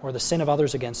or the sin of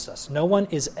others against us. No one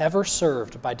is ever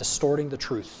served by distorting the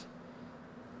truth,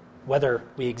 whether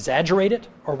we exaggerate it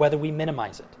or whether we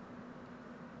minimize it.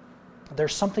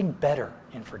 There's something better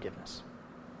in forgiveness.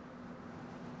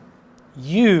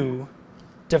 You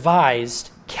devised,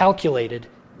 calculated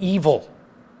evil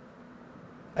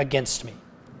against me.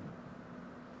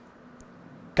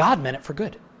 God meant it for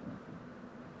good.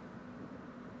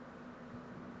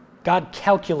 God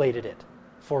calculated it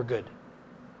for good.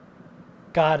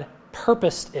 God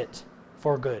purposed it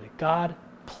for good. God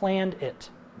planned it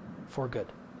for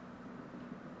good.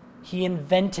 He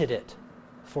invented it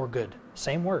for good.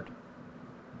 Same word.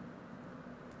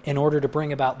 In order to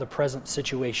bring about the present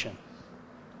situation,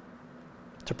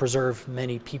 to preserve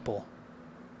many people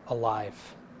alive.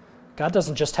 God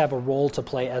doesn't just have a role to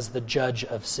play as the judge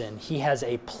of sin. He has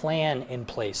a plan in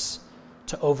place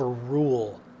to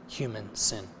overrule human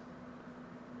sin.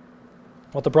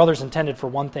 What the brothers intended for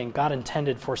one thing, God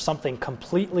intended for something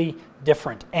completely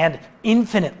different and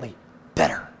infinitely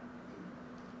better.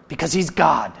 Because He's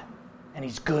God. and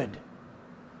he's good.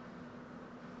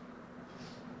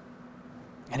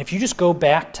 And if you just go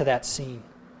back to that scene,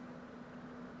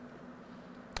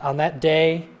 on that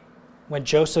day when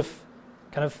Joseph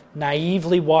kind of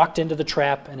naively walked into the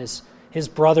trap and his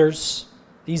brothers,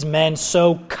 these men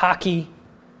so cocky,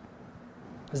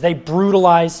 as they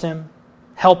brutalized him,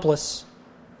 helpless,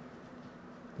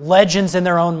 legends in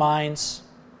their own minds,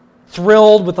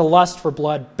 thrilled with the lust for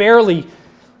blood, barely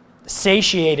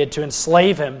satiated to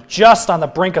enslave him, just on the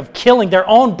brink of killing their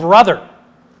own brother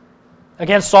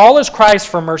against all his cries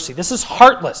for mercy. This is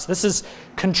heartless. This is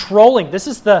controlling. This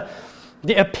is the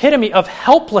epitome of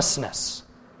helplessness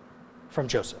from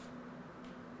Joseph.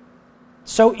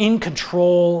 So in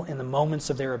control in the moments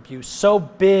of their abuse, so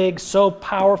big, so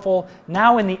powerful.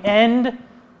 Now in the end,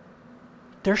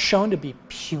 they're shown to be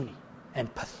puny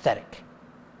and pathetic.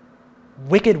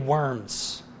 Wicked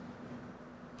worms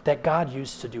that God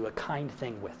used to do a kind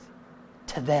thing with,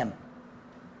 to them.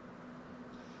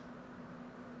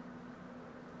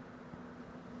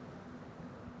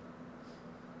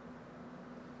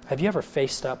 Have you ever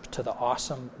faced up to the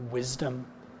awesome wisdom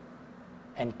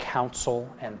and counsel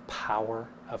and power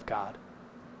of God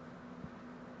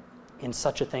in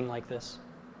such a thing like this?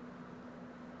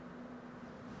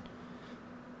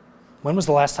 When was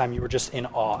the last time you were just in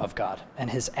awe of God and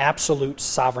His absolute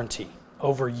sovereignty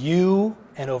over you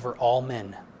and over all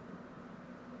men?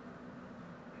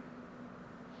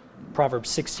 Proverbs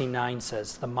 16:9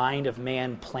 says, "The mind of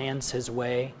man plans his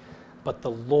way, but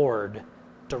the Lord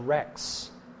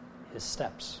directs his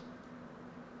steps."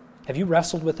 Have you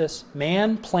wrestled with this?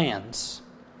 Man plans,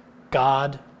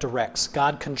 God directs,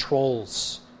 God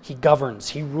controls, He governs,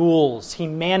 He rules, He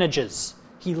manages,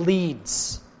 He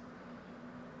leads.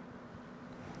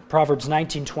 Proverbs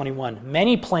 19:21,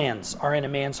 "Many plans are in a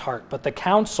man's heart, but the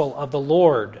counsel of the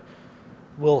Lord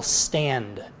will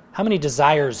stand." How many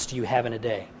desires do you have in a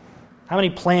day? How many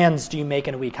plans do you make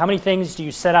in a week? How many things do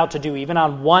you set out to do, even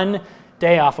on one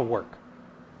day off of work?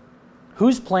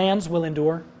 Whose plans will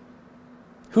endure?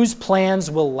 Whose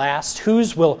plans will last?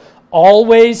 Whose will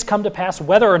always come to pass,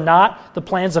 whether or not the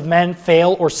plans of men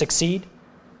fail or succeed?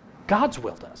 God's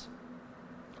will does.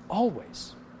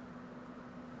 Always.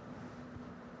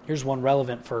 Here's one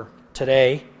relevant for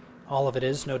today. All of it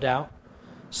is, no doubt.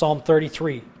 Psalm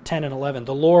 33:10 and 11.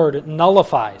 "The Lord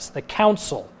nullifies the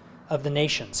counsel of the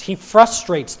nations. He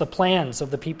frustrates the plans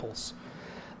of the peoples.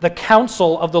 The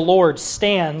counsel of the Lord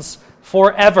stands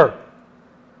forever,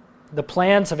 the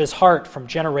plans of His heart from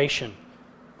generation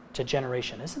to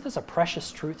generation." Isn't this a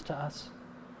precious truth to us?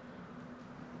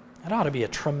 It ought to be a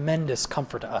tremendous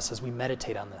comfort to us as we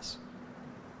meditate on this.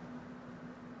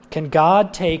 Can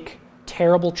God take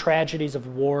terrible tragedies of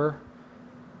war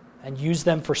and use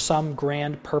them for some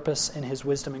grand purpose in His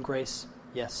wisdom and grace?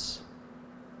 Yes.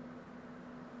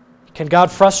 Can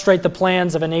God frustrate the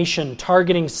plans of a nation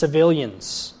targeting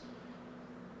civilians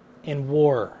in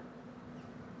war?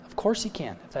 Of course He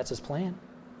can, if that's His plan.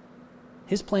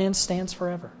 His plan stands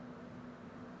forever.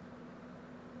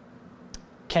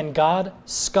 Can God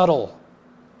scuttle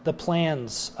the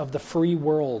plans of the free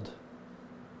world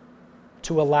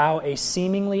to allow a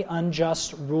seemingly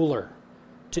unjust ruler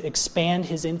to expand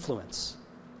his influence?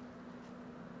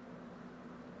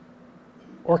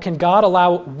 Or can God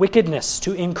allow wickedness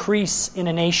to increase in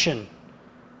a nation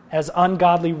as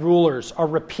ungodly rulers are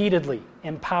repeatedly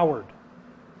empowered?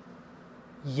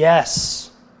 Yes.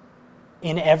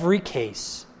 In every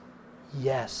case,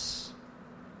 yes.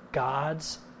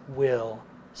 God's will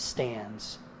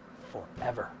stands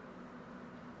forever.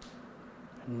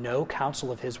 No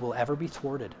counsel of His will ever be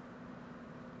thwarted.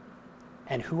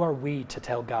 And who are we to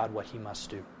tell God what He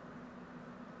must do?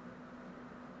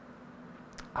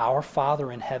 Our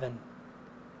Father in heaven,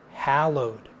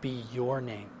 hallowed be your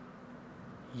name.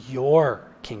 Your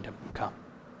kingdom come.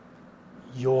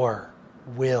 Your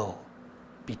will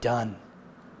be done.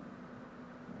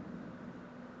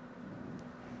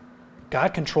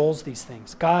 God controls these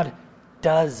things. God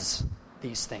does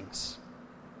these things.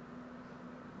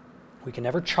 We can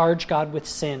never charge God with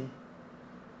sin,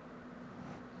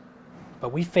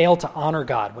 but we fail to honor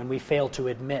God when we fail to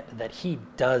admit that He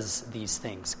does these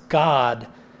things. God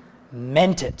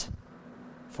meant it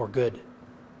for good.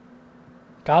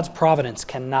 God's providence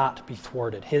cannot be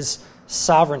thwarted. His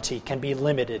sovereignty can be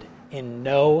limited in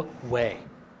no way.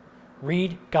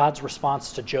 Read God's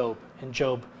response to Job in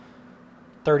Job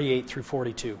 38 through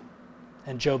 42,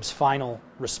 and Job's final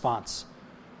response.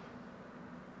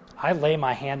 "I lay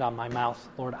my hand on my mouth,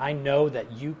 Lord. I know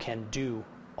that you can do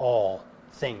all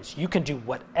things. You can do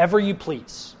whatever you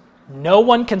please. No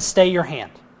one can stay your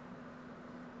hand."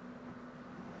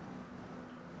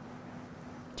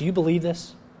 Do you believe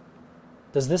this?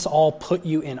 Does this all put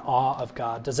you in awe of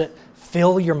God? Does it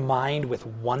fill your mind with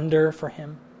wonder for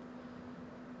Him?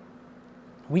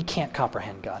 We can't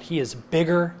comprehend God. He is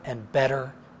bigger and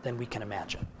better than we can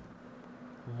imagine.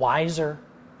 Wiser,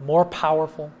 more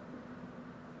powerful.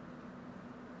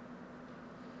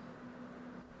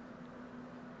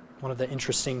 One of the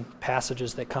interesting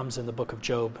passages that comes in the book of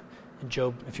Job, in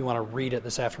Job, if you want to read it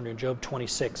this afternoon, Job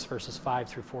 26, verses 5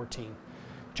 through 14.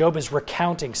 Job is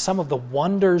recounting some of the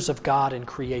wonders of God in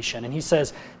creation, and he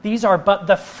says, these are but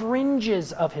the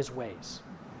fringes of His ways.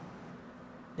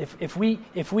 If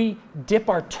we dip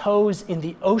our toes in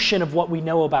the ocean of what we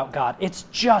know about God, it's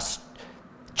just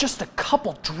a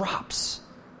couple drops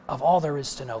of all there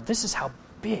is to know. This is how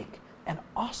big and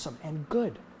awesome and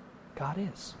good God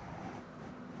is.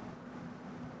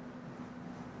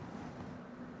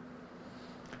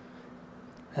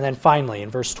 And then finally, in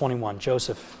verse 21,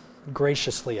 Joseph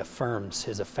graciously affirms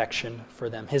his affection for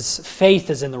them. His faith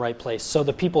is in the right place, so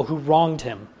the people who wronged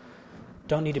him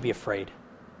don't need to be afraid.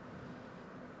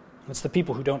 It's the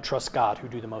people who don't trust God who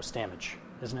do the most damage,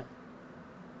 isn't it?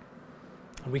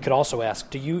 And we could also ask,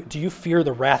 do you fear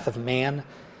the wrath of man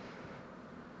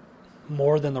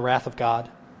more than the wrath of God?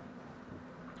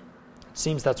 It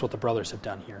seems that's what the brothers have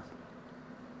done here.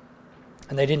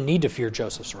 And they didn't need to fear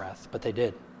Joseph's wrath, but they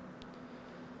did.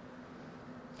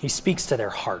 He speaks to their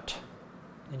heart,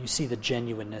 and you see the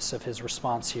genuineness of his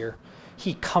response here.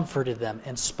 He comforted them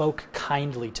and spoke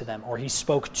kindly to them, or he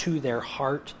spoke to their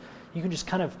heart. You can just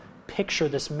kind of picture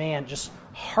this man just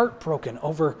heartbroken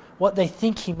over what they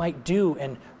think he might do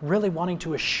and really wanting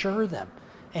to assure them.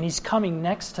 And he's coming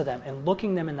next to them and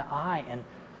looking them in the eye and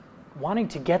wanting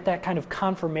to get that kind of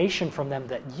confirmation from them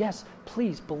that, yes,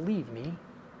 please believe me.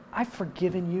 I've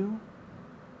forgiven you.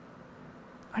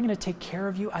 I'm going to take care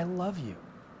of you. I love you.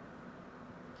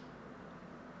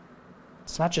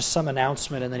 It's not just some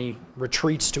announcement and then he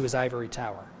retreats to his ivory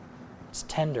tower. It's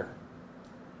tender.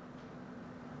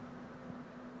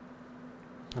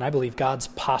 And I believe God's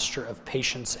posture of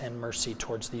patience and mercy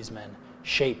towards these men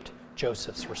shaped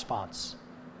Joseph's response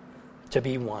to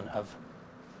be one of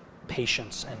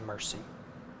patience and mercy.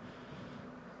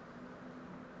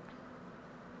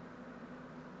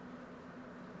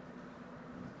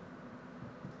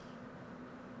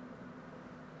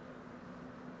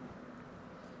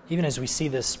 Even as we see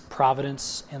this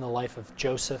providence in the life of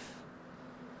Joseph,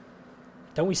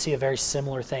 don't we see a very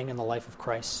similar thing in the life of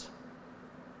Christ?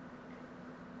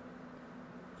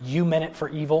 You meant it for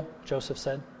evil, Joseph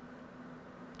said.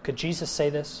 Could Jesus say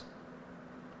this?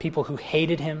 People who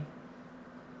hated him,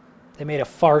 they made a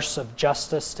farce of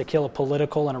justice to kill a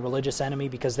political and a religious enemy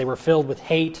because they were filled with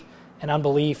hate and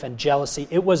unbelief and jealousy.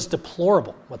 It was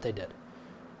deplorable what they did.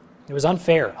 It was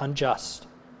unfair, unjust.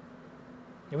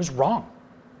 It was wrong.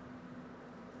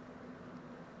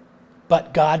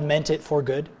 But God meant it for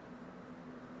good.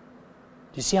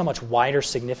 Do you see how much wider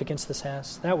significance this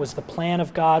has? That was the plan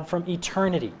of God from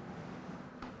eternity.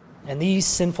 And these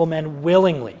sinful men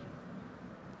willingly,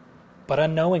 but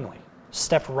unknowingly,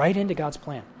 stepped right into God's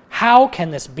plan. How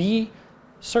can this be?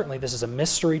 Certainly this is a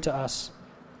mystery to us,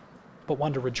 but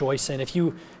one to rejoice in. If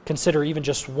you consider even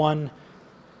just one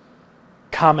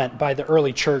comment by the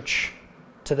early church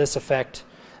to this effect,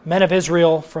 men of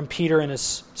Israel, from Peter in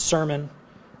his sermon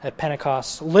at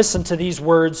Pentecost, listen to these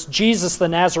words. Jesus the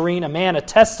Nazarene, a man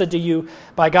attested to you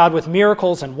by God with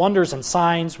miracles and wonders and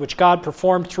signs, which God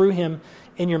performed through him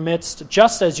in your midst,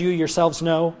 just as you yourselves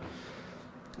know.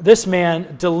 This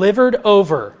man, delivered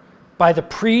over by the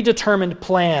predetermined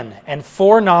plan and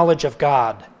foreknowledge of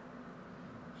God,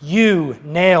 you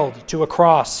nailed to a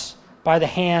cross by the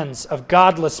hands of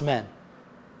godless men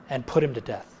and put him to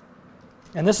death.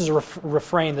 And this is a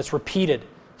refrain that's repeated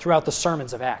throughout the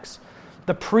sermons of Acts.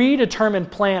 The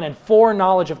predetermined plan and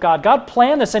foreknowledge of God. God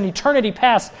planned this in eternity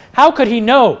past. How could he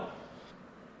know?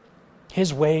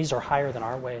 His ways are higher than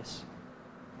our ways.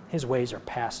 His ways are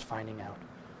past finding out.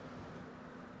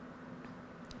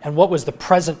 And what was the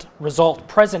present result,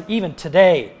 present even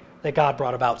today, that God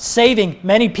brought about? Saving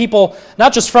many people,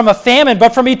 not just from a famine,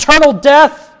 but from eternal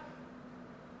death.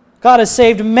 God has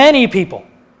saved many people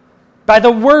by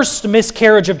the worst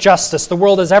miscarriage of justice the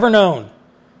world has ever known.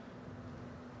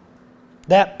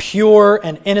 That pure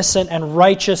and innocent and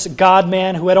righteous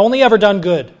God-man who had only ever done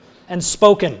good and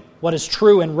spoken what is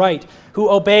true and right, who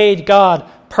obeyed God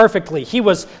perfectly. He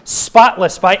was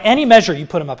spotless by any measure you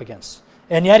put him up against.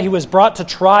 And yet he was brought to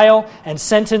trial and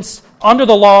sentenced under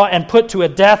the law and put to a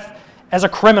death as a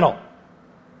criminal.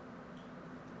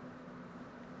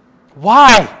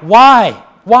 Why? Why?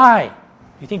 Why?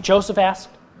 You think Joseph asked?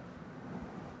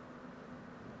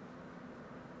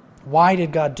 Why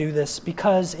did God do this?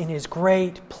 Because in his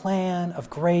great plan of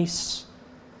grace,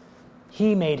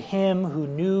 he made him who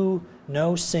knew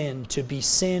no sin to be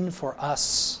sin for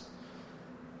us,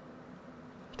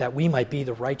 that we might be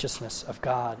the righteousness of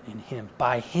God in him.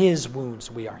 By his wounds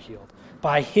we are healed.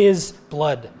 By his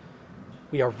blood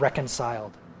we are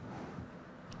reconciled.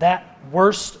 That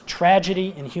worst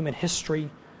tragedy in human history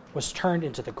was turned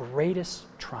into the greatest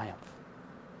triumph.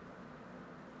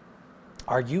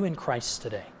 Are you in Christ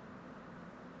today?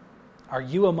 Are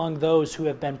you among those who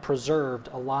have been preserved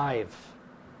alive?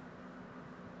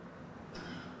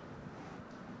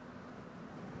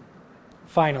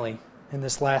 Finally, in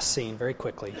this last scene, very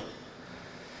quickly,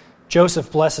 Joseph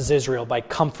blesses Israel by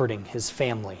comforting his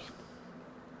family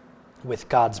with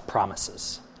God's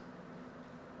promises.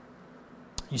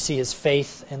 You see his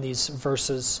faith in these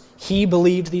verses. He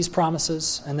believed these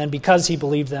promises, and then because he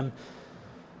believed them,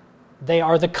 they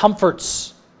are the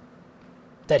comforts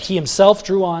that he himself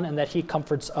drew on and that he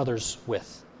comforts others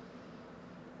with.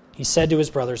 He said to his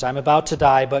brothers, I'm about to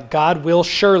die, but God will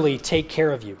surely take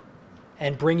care of you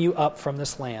and bring you up from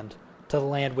this land to the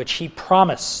land which he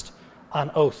promised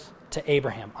on oath to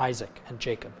Abraham, Isaac, and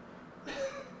Jacob.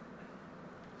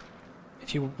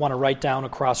 If you want to write down a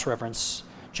cross-reference,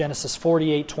 Genesis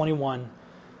 48:21,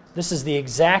 this is the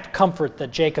exact comfort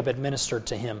that Jacob administered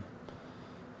to him.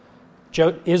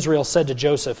 Israel said to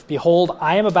Joseph, Behold,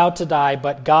 I am about to die,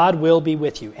 but God will be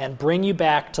with you and bring you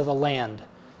back to the land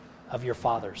of your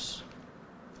fathers.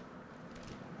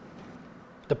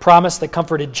 The promise that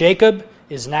comforted Jacob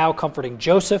is now comforting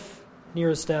Joseph near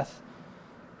his death.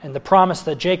 And the promise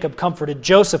that Jacob comforted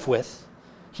Joseph with,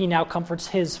 he now comforts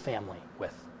his family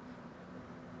with.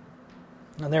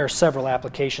 And there are several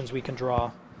applications we can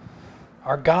draw.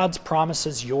 Are God's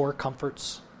promises your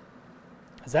comforts?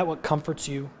 Is that what comforts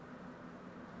you?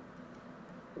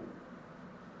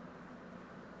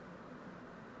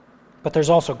 But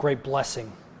there's also great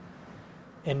blessing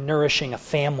in nourishing a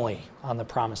family on the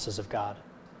promises of God.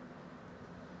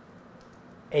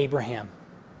 Abraham,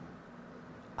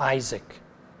 Isaac,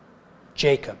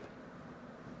 Jacob,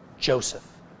 Joseph,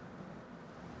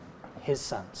 his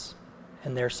sons,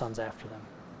 and their sons after them.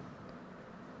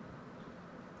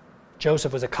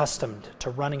 Joseph was accustomed to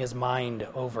running his mind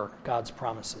over God's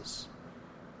promises.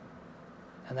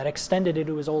 And that extended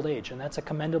into his old age, and that's a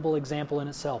commendable example in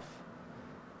itself.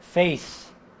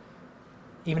 Faith,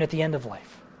 even at the end of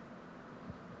life.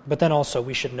 But then also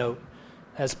we should note,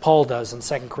 as Paul does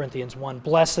in 2 Corinthians 1,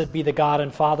 Blessed be the God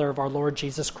and Father of our Lord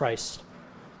Jesus Christ,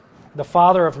 the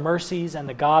Father of mercies and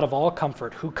the God of all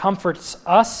comfort, who comforts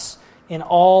us in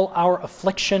all our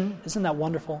affliction. Isn't that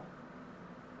wonderful?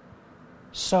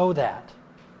 So that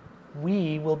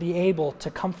we will be able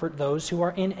to comfort those who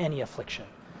are in any affliction,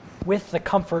 with the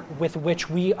comfort with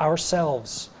which we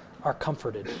ourselves are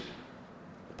comforted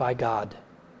by God.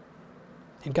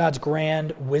 In God's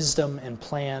grand wisdom and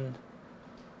plan,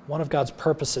 one of God's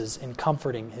purposes in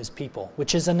comforting his people,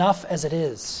 which is enough as it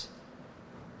is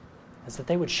that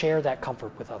they would share that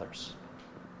comfort with others.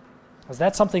 Is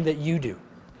that something that you do?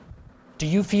 Do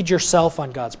you feed yourself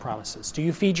on God's promises? Do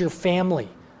you feed your family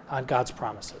on God's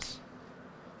promises?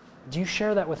 Do you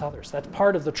share that with others? That's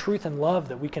part of the truth and love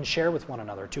that we can share with one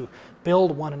another, to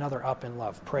build one another up in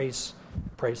love. Praise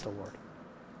the Lord.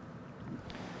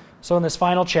 So in this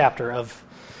final chapter of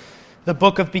the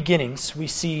book of beginnings, we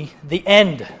see the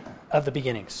end of the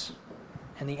beginnings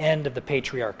and the end of the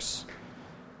patriarchs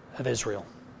of Israel.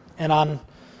 And on,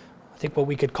 I think, what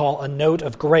we could call a note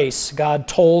of grace, God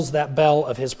tolls that bell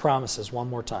of his promises one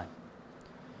more time.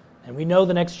 And we know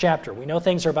the next chapter. We know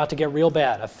things are about to get real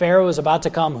bad. A Pharaoh is about to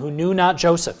come who knew not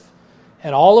Joseph.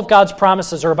 And all of God's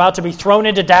promises are about to be thrown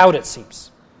into doubt, it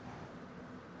seems.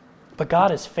 But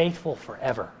God is faithful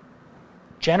forever,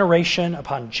 generation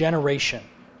upon generation,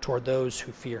 toward those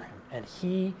who fear him. And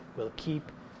he will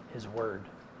keep his word.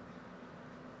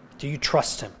 Do you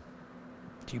trust him?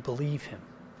 Do you believe him?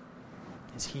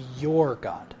 Is he your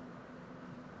God?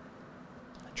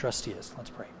 I trust he is.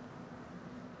 Let's pray.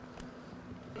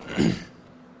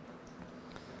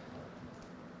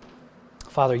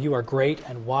 Father, you are great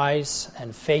and wise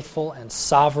and faithful and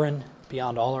sovereign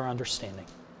beyond all our understanding.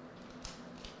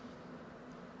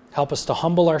 Help us to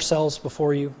humble ourselves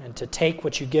before you and to take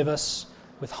what you give us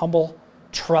with humble,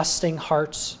 trusting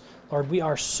hearts. Lord, we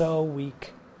are so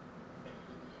weak.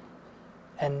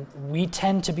 And we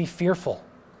tend to be fearful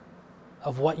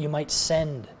of what you might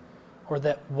send, or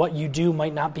that what you do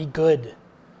might not be good.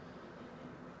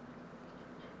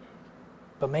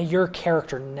 But may your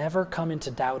character never come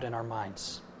into doubt in our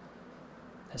minds.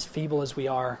 As feeble as we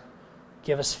are,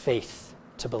 give us faith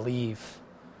to believe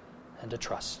and to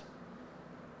trust.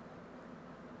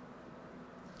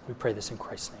 We pray this in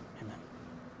Christ's name. Amen.